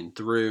 Feeling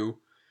Through,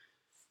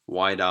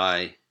 Wide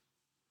Eye,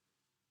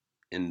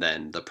 and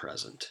then The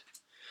Present.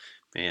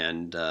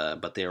 And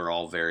but they are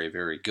all very,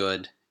 very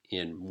good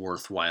and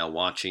worthwhile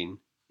watching.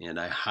 And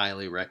I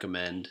highly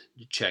recommend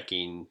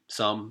checking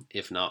some,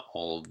 if not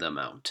all of them,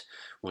 out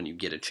when you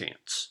get a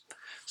chance.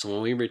 So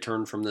when we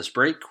return from this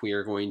break, we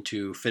are going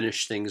to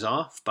finish things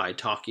off by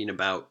talking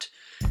about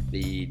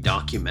the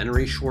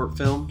documentary short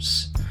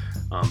films.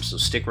 So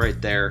stick right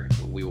there.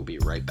 We will be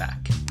right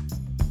back.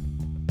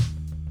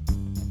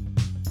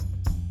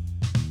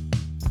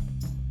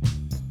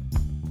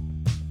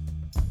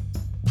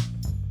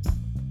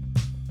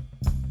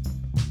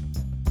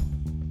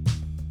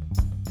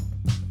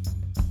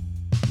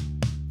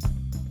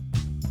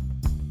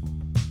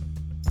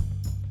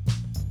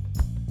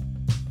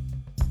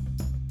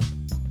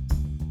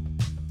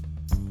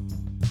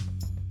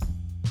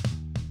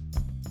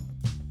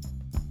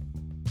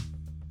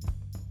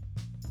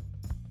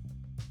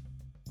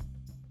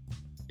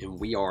 And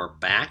we are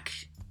back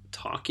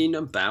talking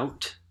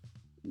about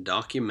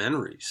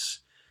documentaries.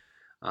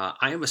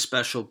 I have a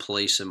special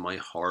place in my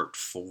heart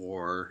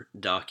for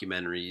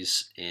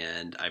documentaries,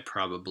 and I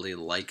probably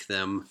like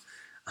them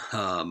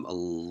a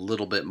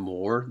little bit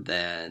more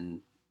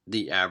than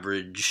the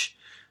average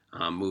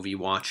movie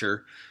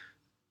watcher.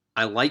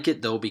 I like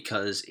it though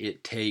because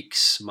it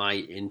takes my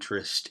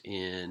interest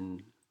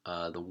in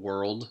the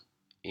world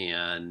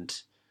and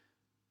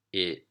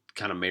it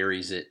kind of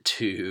marries it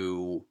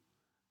to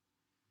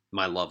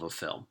my love of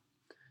film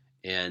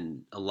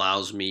and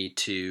allows me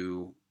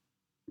to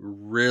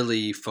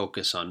really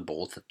focus on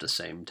both at the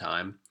same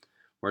time.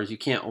 Whereas you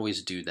can't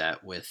always do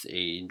that with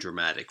a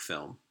dramatic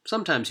film.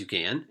 Sometimes you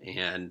can,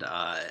 and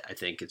I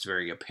think it's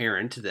very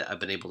apparent that I've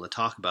been able to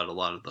talk about a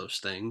lot of those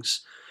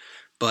things.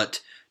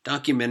 But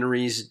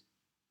documentaries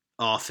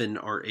often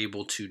are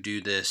able to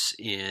do this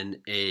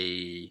in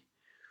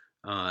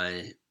uh,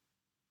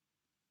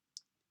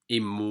 a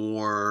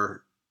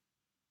more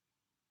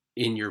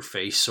in your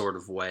face sort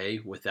of way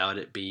without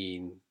it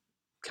being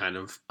kind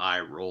of eye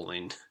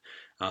rolling.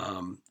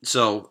 And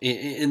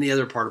the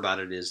other part about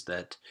it is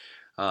that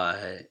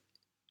uh,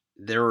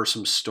 there are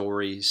some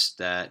stories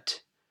that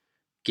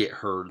get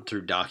heard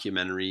through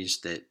documentaries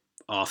that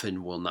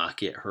often will not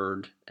get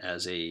heard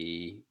as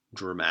a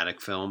dramatic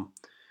film,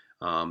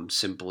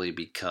 simply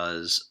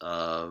because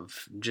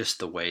of just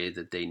the way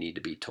that they need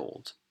to be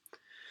told.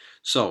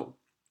 So,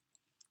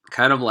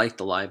 kind of like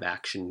the live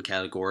action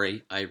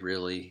category, I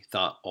really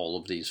thought all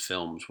of these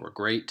films were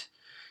great.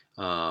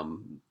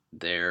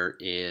 There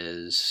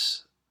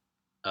is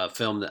a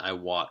film that I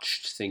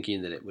watched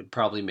thinking that it would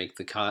probably make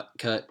the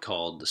cut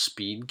called The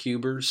Speed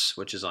Cubers,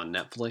 which is on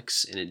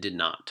Netflix, and it did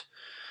not.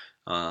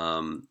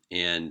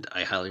 And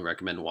I highly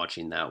recommend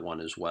watching that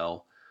one as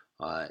well.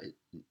 Uh,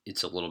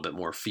 it's a little bit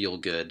more feel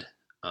good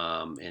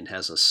and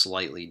has a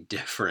slightly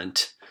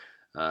different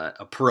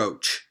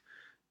approach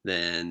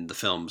than the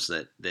films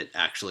that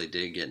actually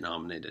did get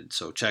nominated.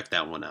 So check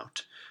that one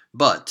out.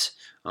 But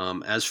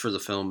as for the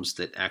films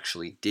that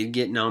actually did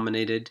get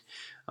nominated,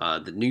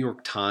 the New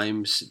York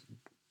Times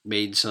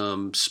made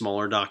some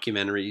smaller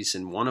documentaries,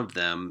 and one of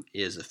them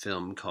is a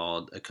film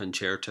called A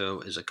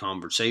Concerto is a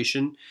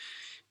Conversation.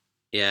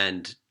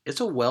 And it's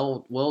a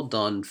well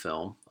done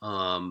film,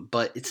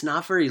 but it's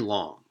not very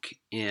long,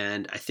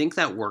 and I think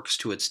that works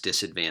to its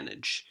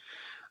disadvantage.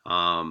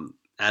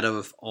 Out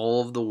of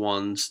all of the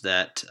ones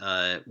that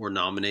were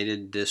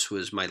nominated, this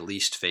was my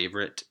least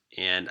favorite,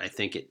 and I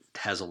think it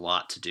has a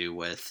lot to do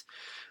with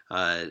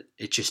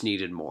it just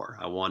needed more.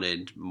 I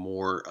wanted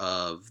more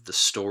of the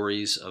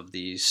stories of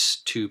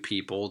these two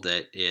people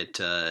that it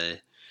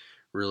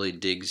really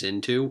digs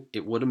into.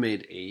 It would have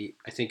made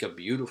I think, a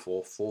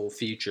beautiful full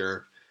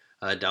feature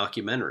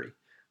documentary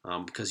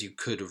because you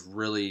could have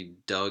really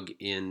dug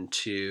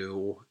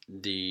into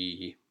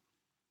the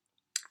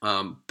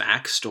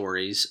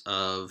backstories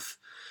of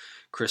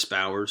Chris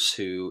Bowers,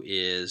 who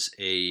is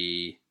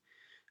a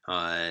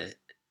uh,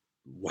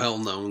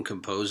 well-known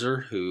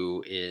composer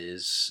who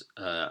is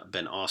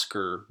been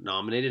Oscar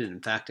nominated.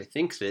 In fact, I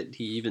think that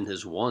he even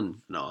has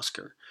won an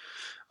Oscar.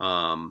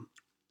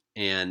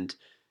 And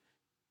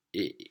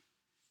it,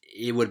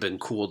 it would have been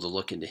cool to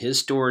look into his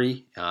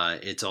story.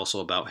 It's also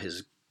about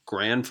his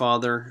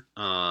grandfather,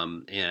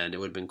 and it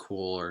would have been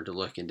cooler to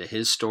look into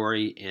his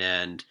story.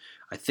 And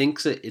I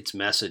think that its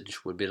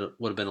message would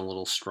have been a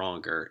little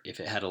stronger if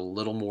it had a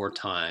little more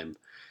time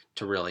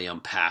to really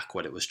unpack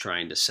what it was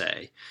trying to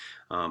say,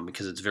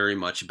 because it's very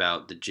much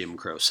about the Jim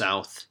Crow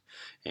South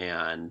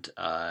and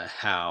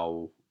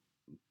how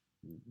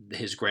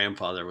his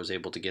grandfather was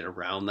able to get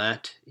around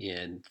that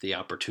and the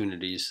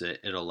opportunities that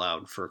it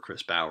allowed for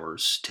Chris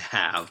Bowers to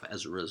have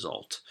as a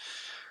result.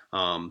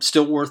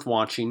 Still worth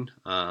watching,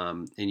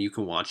 and you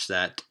can watch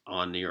that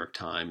on New York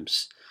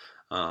Times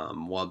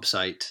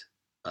website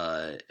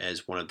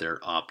as one of their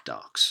op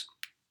docs.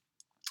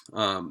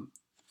 The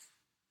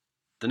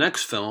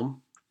next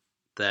film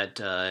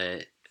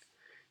that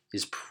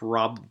is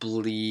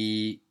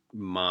probably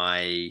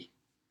my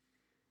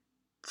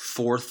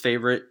fourth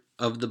favorite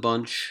of the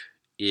bunch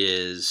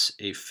is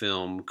a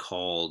film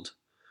called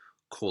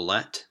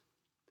Colette.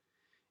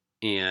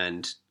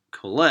 And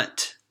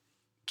Colette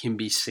can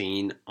be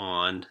seen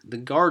on the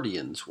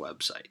Guardian's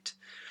website.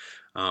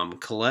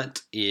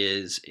 Colette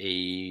is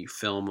a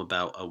film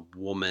about a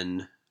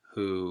woman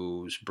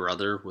whose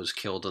brother was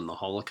killed in the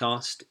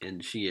Holocaust,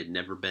 and she had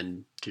never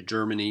been to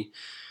Germany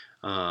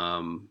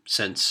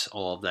since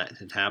all of that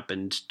had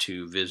happened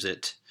to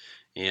visit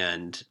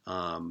And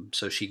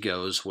so she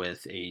goes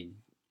with a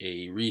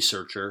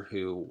researcher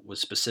who was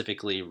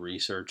specifically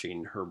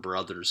researching her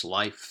brother's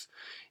life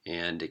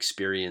and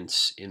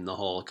experience in the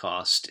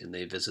Holocaust, and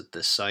they visit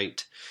this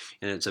site,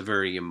 and it's a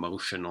very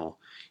emotional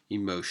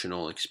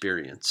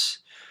experience.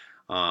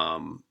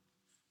 Um,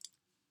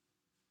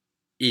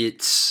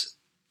 it's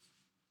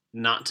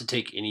not to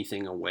take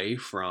anything away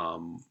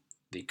from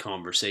the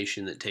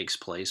conversation that takes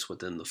place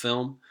within the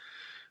film,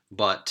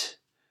 but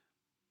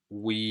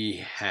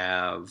we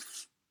have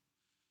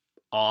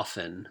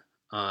often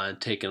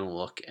taken a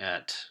look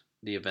at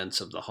the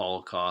events of the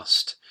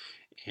Holocaust,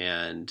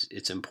 and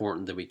it's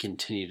important that we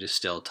continue to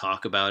still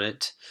talk about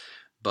it.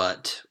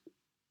 But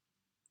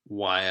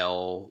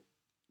while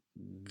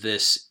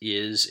this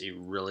is a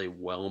really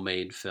well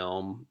made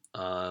film,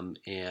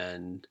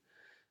 and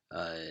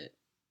uh,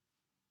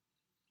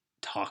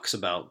 talks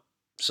about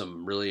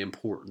some really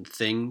important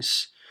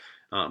things,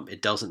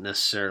 it doesn't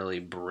necessarily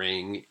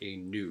bring a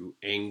new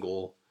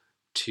angle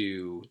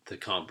to the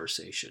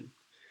conversation.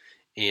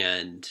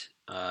 And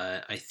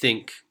I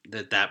think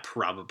that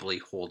probably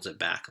holds it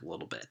back a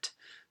little bit.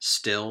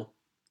 Still,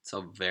 it's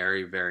a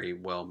very, very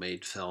well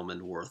made film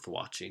and worth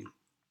watching.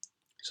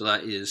 So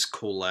that is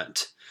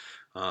Colette.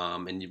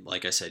 And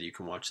like I said, you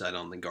can watch that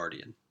on The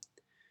Guardian.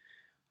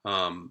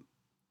 Um,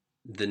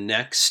 the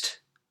next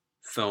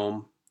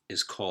film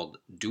is called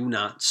Do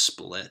Not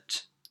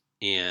Split,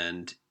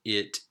 and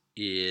it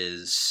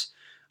is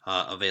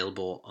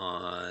available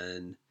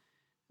on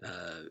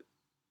uh,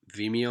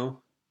 Vimeo.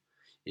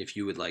 If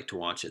you would like to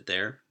watch it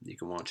there, you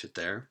can watch it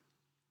there.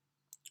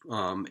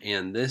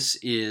 And this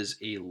is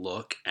a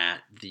look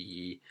at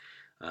the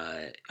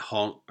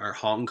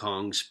Hong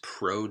Kong's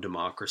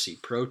pro-democracy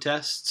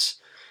protests,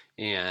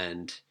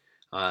 and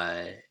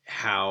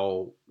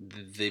how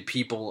the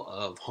people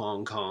of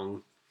Hong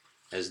Kong,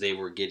 as they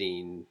were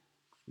getting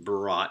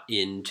brought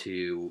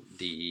into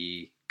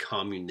the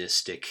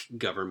communistic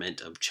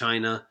government of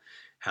China,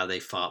 how they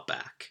fought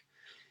back.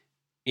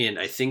 And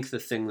I think the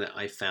thing that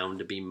I found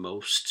to be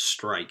most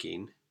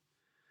striking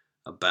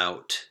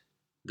about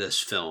this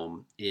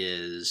film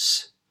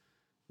is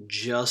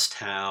just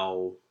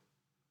how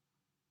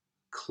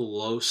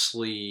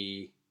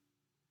closely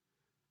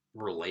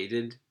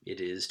related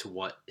it is to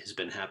what has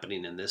been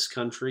happening in this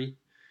country.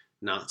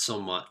 Not so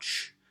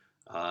much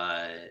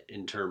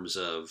in terms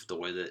of the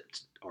way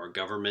that our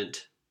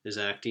government is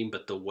acting,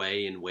 but the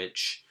way in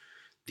which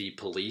the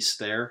police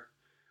there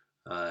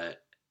uh,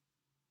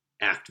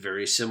 act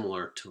very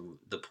similar to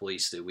the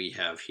police that we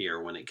have here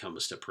when it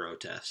comes to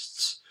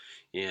protests,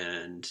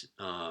 and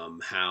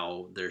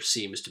how there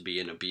seems to be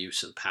an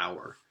abuse of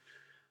power.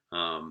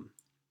 Um,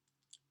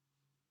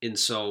 and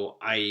so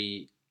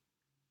I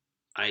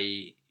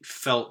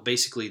felt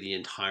basically the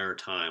entire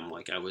time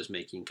like I was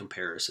making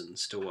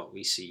comparisons to what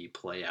we see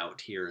play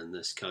out here in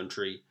this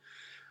country,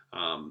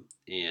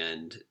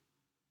 and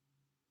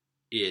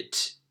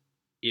it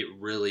it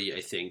really,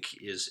 I think,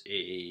 is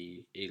a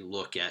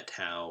look at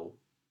how,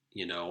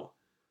 you know,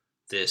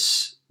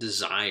 this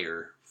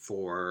desire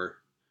for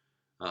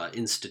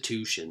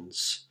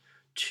institutions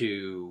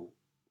to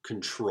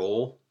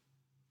control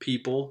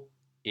people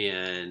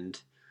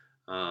and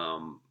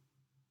um,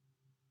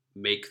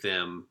 make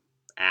them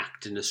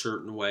act in a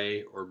certain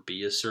way or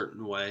be a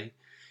certain way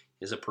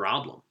is a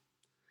problem.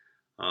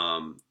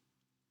 Um,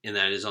 and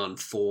that is on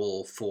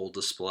full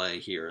display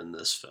here in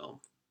this film.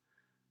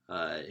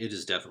 It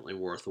is definitely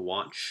worth a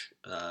watch,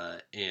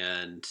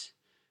 and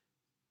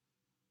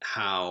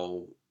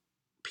how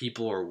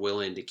people are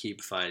willing to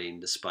keep fighting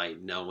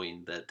despite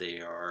knowing that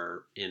they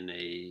are in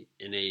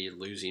a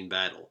losing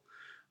battle.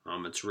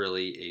 It's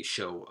really a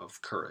show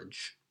of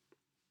courage.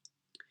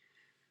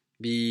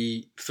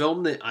 The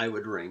film that I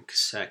would rank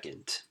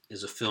second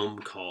is a film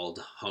called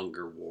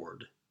Hunger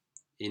Ward.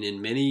 And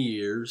in many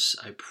years,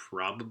 I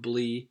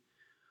probably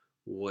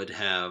would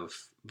have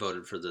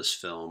voted for this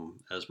film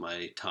as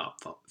my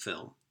top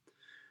film.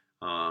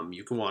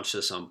 You can watch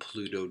this on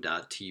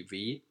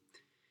Pluto.tv.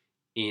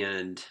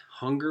 And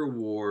Hunger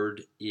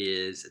Ward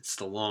it's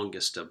the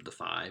longest of the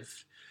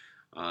five.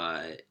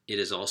 It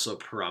is also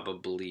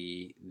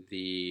probably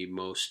the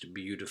most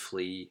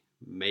beautifully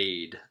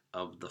made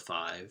of the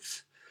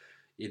five.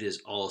 It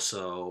is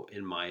also,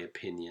 in my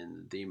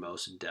opinion, the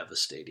most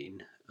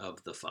devastating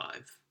of the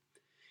five.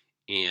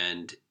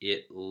 And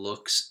it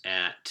looks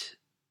at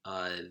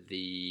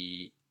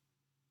the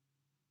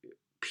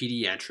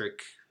pediatric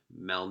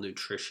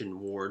malnutrition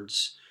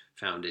wards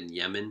found in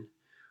Yemen,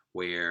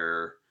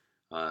 where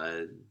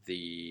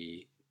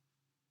the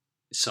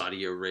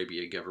Saudi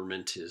Arabia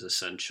government is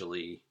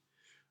essentially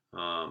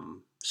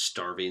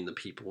starving the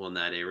people in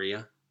that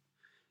area.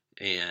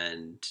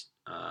 And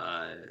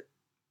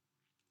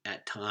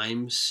at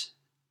times,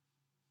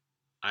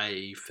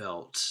 I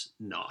felt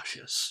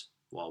nauseous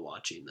while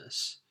watching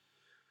this.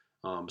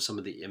 Some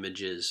of the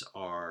images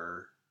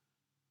are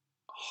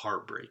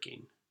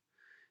heartbreaking,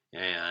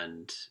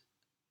 and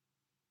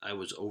I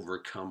was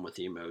overcome with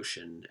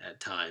emotion at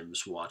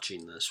times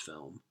watching this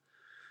film,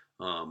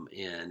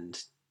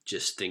 and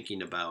just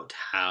thinking about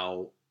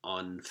how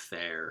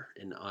unfair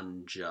and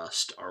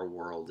unjust our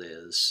world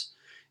is,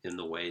 in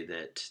the way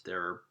that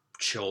there are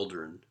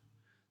children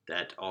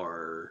that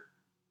are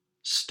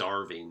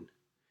starving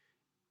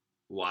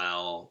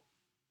while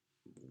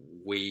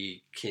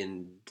we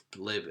can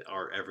live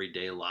our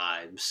everyday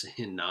lives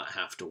and not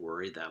have to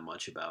worry that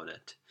much about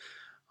it.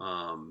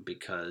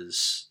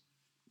 Because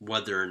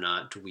whether or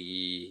not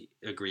we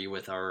agree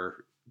with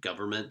our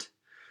government,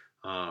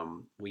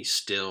 we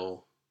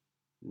still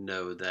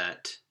know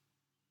that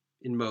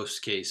in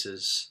most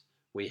cases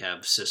we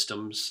have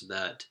systems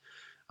that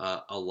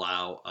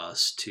allow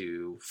us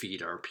to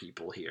feed our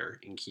people here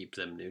and keep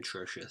them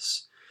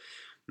nutritious.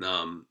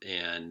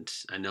 And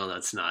I know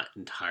that's not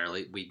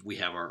entirely, we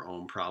have our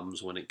own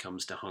problems when it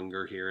comes to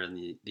hunger here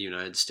in the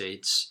United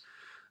States.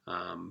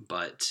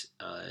 But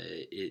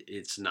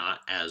it's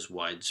not as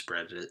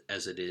widespread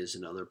as it is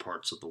in other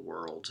parts of the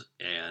world.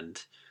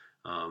 And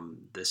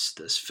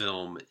this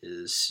film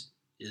is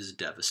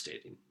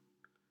devastating.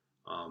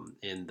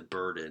 In the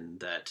burden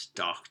that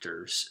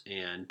doctors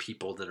and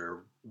people that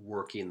are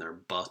working their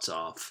butts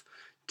off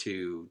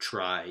to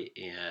try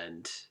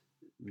and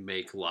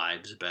make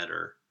lives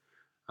better,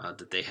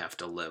 that they have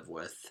to live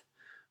with.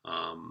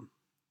 Um,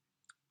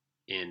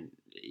 and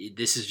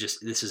this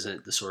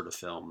isn't the sort of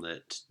film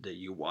that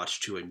you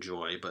watch to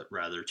enjoy, but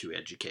rather to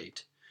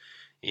educate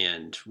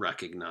and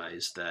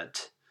recognize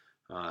that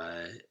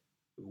uh,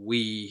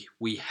 we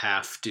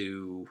have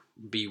to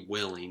be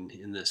willing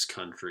in this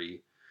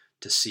country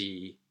to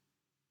see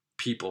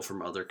people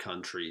from other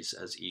countries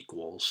as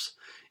equals.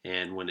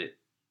 And when it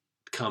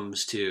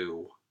comes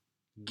to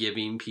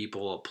giving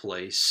people a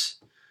place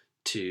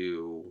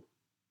to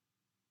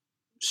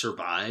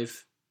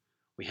survive,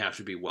 we have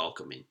to be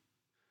welcoming.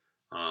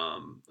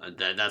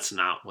 That's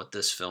not what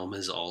this film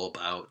is all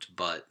about,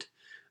 but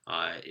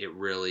it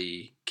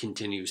really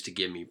continues to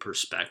give me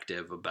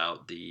perspective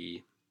about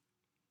the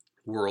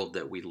world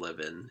that we live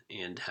in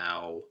and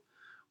how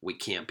we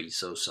can't be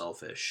so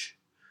selfish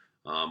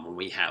when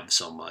we have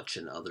so much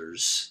and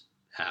others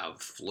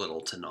have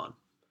little to none.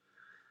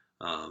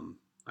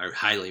 I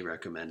highly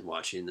recommend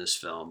watching this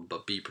film,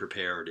 but be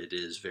prepared. It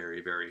is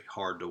very, very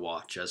hard to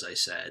watch. As I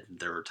said,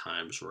 there were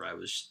times where I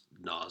was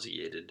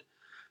nauseated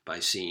by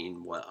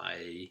seeing what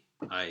I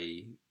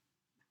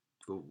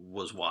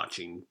was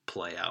watching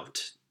play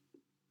out.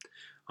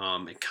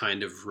 It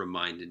kind of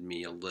reminded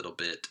me a little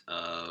bit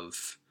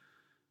of,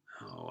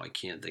 I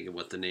can't think of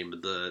what the name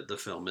of the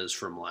film is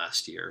from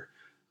last year.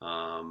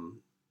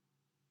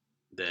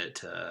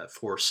 That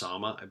For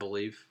Sama, I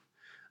believe,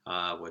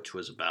 which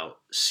was about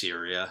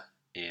Syria,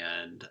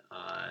 and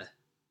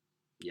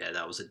yeah,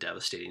 that was a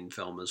devastating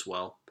film as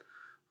well.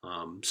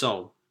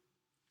 So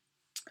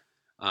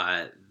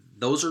uh,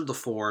 those are the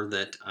four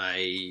that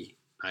I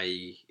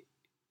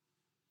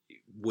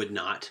would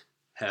not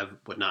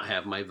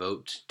have my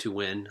vote to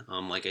win.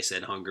 Like I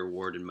said, Hunger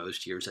Ward in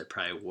most years I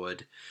probably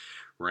would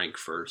rank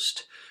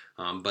first.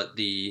 But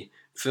the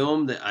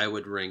film that I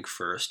would rank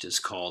first is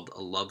called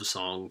A Love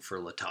Song for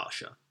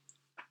Latasha.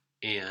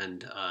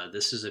 And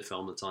this is a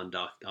film that's on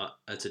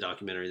it's a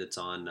documentary that's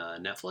on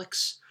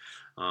Netflix.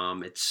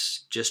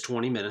 It's just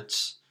 20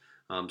 minutes,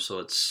 so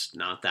it's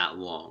not that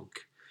long.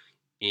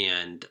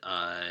 And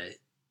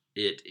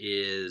it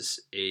is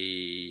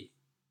a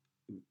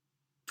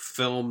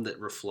film that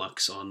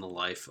reflects on the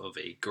life of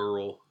a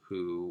girl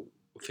who,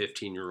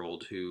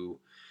 15-year-old, who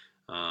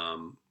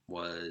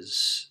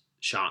was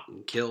shot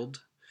and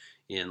killed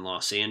in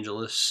Los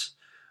Angeles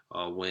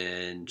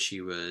when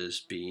she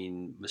was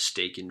being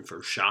mistaken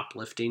for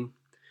shoplifting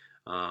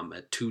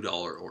at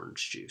 $2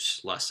 orange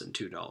juice, less than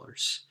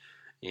 $2.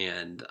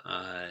 And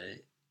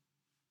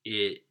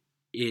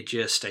it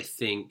just, I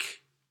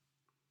think,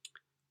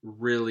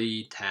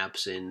 really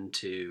taps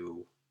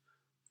into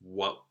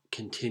what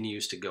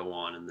continues to go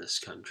on in this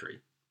country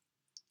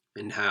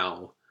and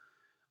how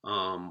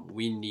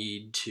we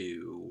need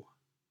to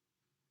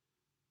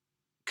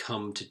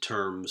come to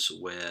terms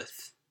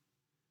with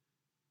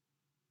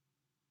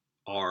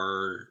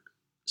our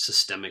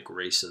systemic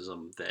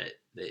racism that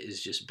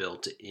is just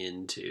built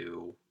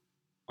into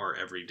our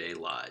everyday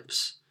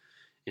lives.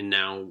 And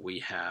now we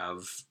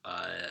have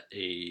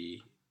a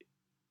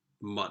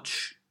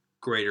much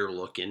greater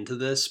look into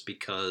this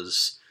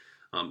because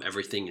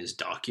everything is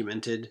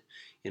documented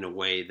in a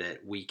way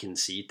that we can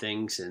see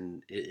things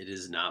and it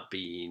is not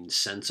being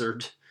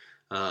censored.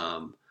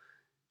 And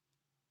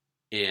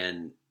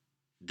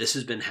this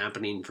has been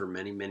happening for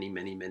many, many,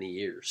 many, many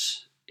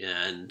years.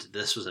 And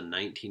this was a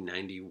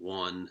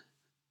 1991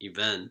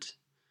 event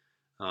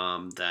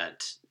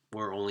that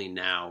we're only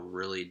now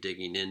really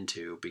digging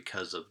into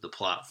because of the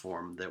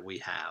platform that we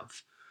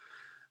have.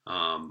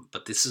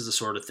 But this is the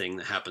sort of thing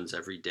that happens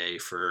every day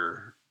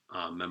for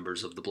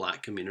members of the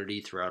Black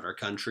community throughout our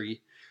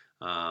country.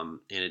 And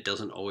it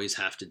doesn't always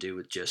have to do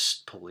with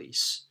just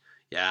police.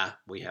 Yeah,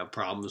 we have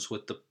problems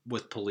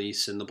with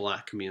police in the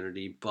Black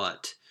community,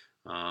 but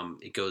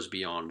it goes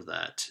beyond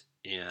that.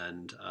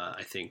 And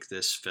I think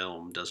this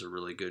film does a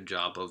really good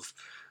job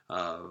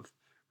of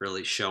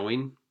really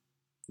showing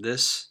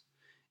this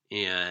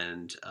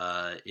and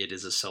it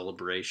is a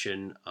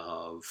celebration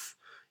of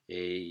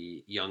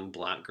a young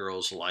black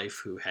girl's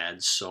life who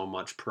had so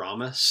much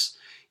promise,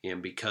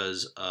 and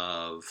because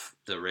of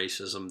the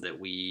racism that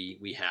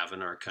we have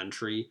in our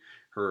country,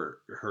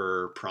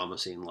 her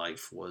promising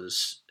life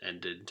was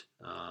ended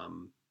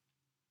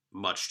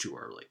much too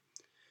early.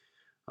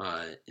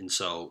 And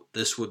so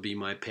this would be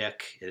my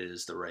pick. It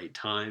is the right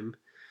time,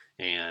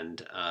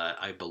 and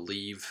I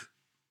believe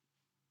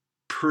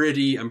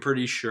I'm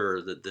pretty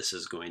sure that this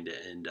is going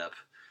to end up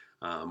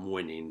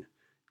winning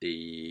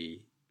the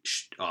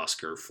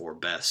Oscar for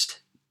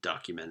Best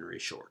Documentary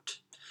Short.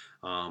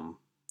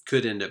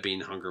 Could end up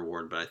being Hunger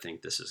Ward, but I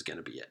think this is going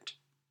to be it.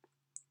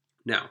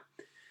 Now,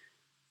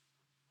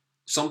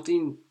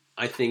 something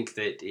I think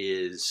that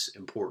is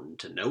important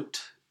to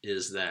note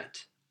is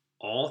that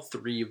all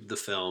three of the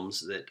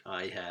films that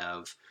I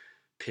have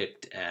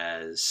picked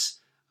as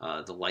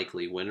the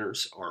likely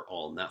winners are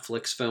all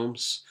Netflix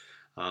films.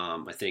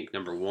 I think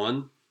number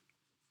one,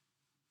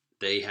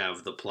 they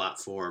have the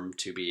platform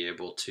to be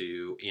able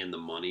to, and the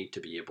money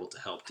to be able to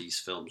help these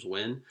films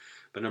win.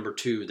 But number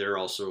two, they're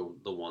also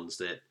the ones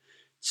that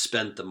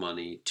spent the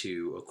money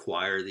to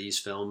acquire these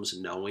films,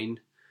 knowing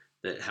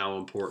that how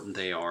important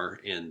they are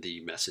and the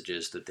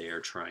messages that they are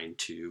trying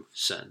to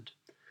send.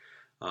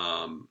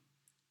 Um,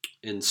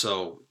 and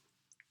so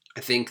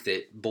I think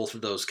that both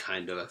of those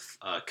kind of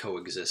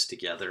coexist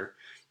together,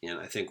 and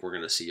I think we're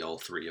going to see all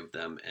three of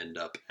them end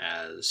up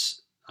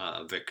as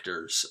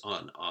victors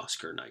on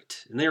Oscar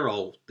night, and they're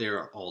all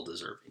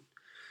deserving,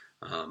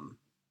 um,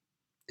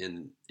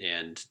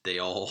 and they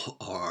all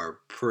are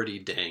pretty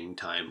dang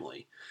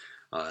timely.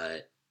 Uh,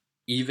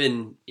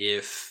 Even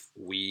if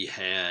we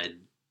had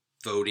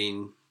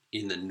voting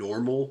in the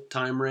normal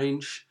time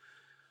range,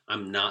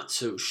 I'm not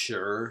so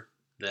sure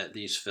that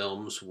these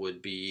films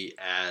would be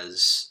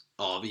as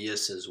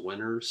obvious as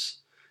winners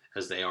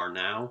as they are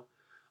now,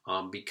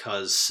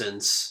 because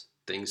since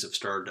things have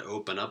started to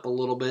open up a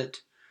little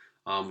bit,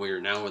 we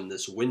are now in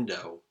this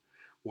window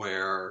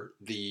where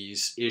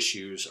these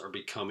issues are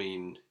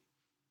becoming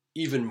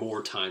even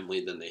more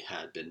timely than they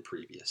had been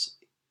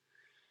previously.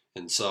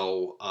 And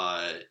so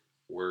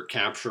we're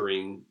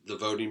capturing the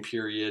voting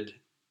period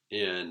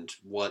and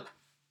what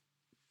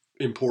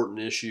important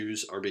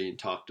issues are being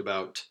talked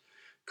about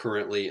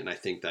currently, and I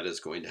think that is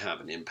going to have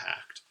an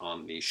impact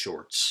on these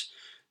shorts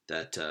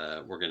that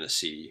we're going to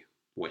see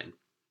win.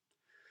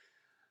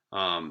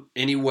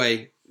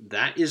 Anyway,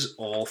 that is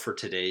all for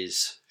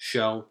today's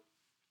show.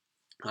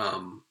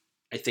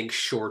 I think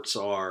shorts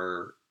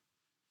are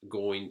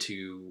going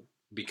to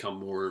become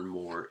more and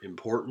more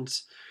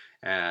important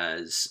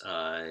as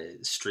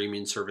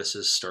streaming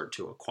services start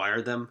to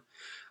acquire them.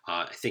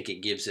 I think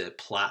it gives a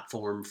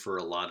platform for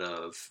a lot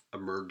of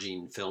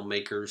emerging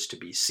filmmakers to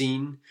be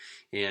seen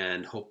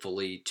and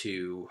hopefully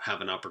to have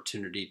an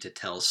opportunity to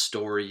tell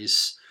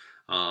stories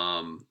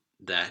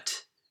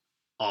that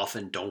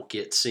often don't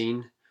get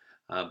seen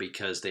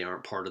because they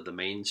aren't part of the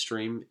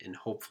mainstream, and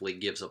hopefully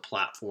gives a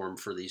platform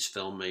for these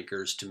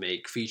filmmakers to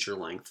make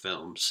feature-length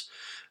films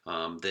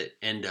that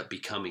end up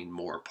becoming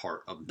more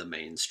part of the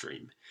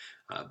mainstream.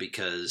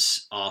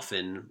 Because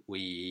often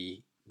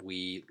we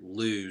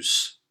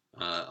lose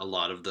a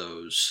lot of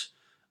those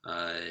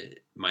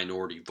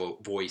minority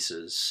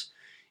voices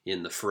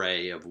in the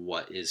fray of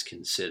what is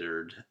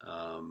considered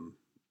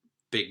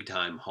big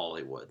time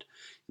Hollywood.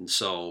 And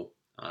so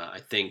I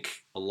think,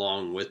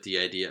 along with the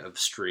idea of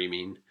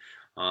streaming,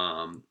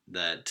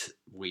 that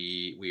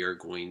we are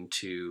going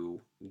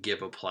to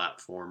give a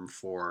platform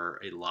for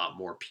a lot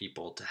more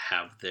people to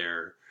have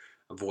their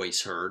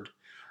voice heard.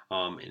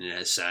 And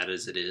as sad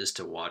as it is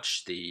to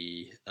watch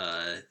the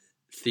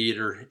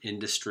theater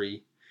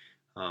industry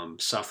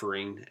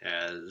suffering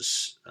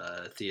as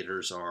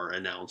theaters are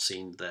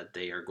announcing that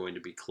they are going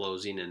to be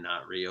closing and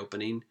not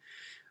reopening,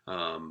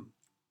 um,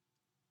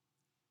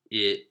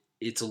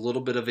 it's a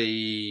little bit of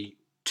a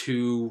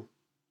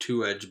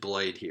two-edged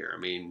blade here. I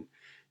mean,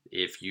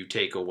 if you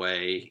take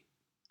away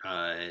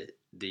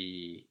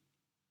the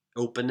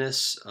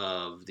openness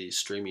of these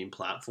streaming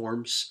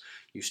platforms,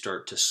 you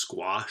start to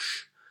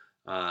squash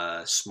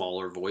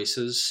smaller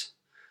voices.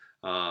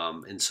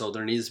 And so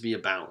there needs to be a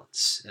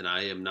balance. And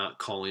I am not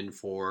calling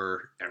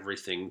for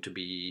everything to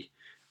be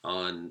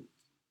on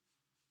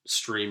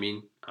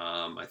streaming.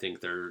 I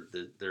think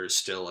there's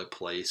still a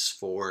place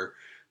for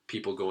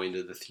people going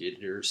to the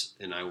theaters,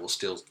 and I will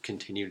still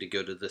continue to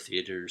go to the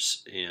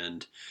theaters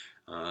and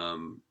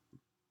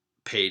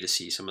pay to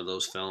see some of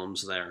those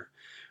films there.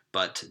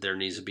 But there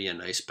needs to be a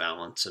nice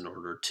balance in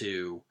order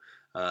to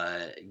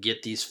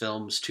get these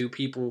films to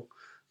people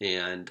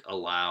and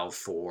allow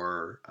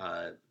for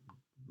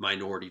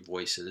minority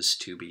voices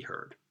to be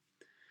heard.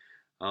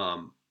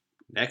 Um,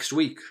 next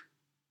week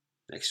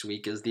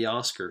is the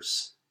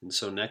Oscars, and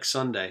so next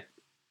Sunday,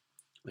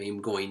 I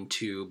am going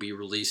to be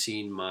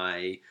releasing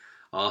my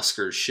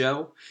Oscars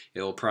show.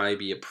 It will probably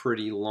be a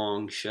pretty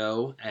long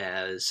show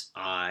as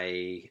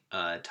I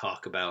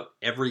talk about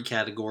every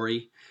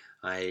category.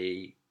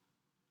 I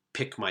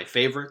pick my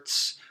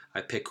favorites.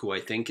 I pick who I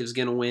think is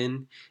going to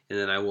win, and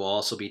then I will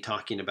also be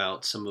talking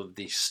about some of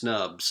the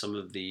snubs, some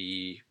of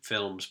the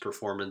film's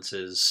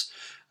performances,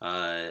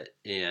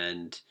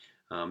 and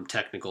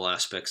technical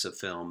aspects of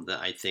film that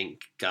I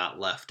think got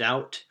left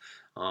out,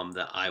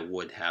 that I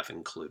would have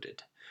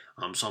included.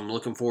 So I'm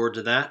looking forward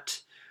to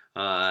that.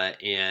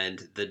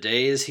 And the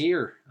day is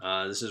here.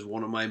 This is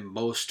one of my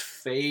most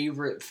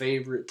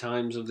favorite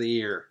times of the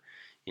year,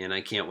 and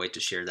I can't wait to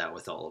share that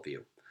with all of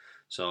you.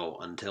 So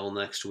until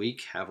next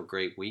week, have a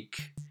great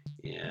week,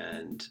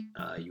 and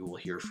you will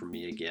hear from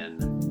me again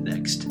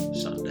next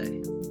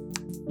Sunday.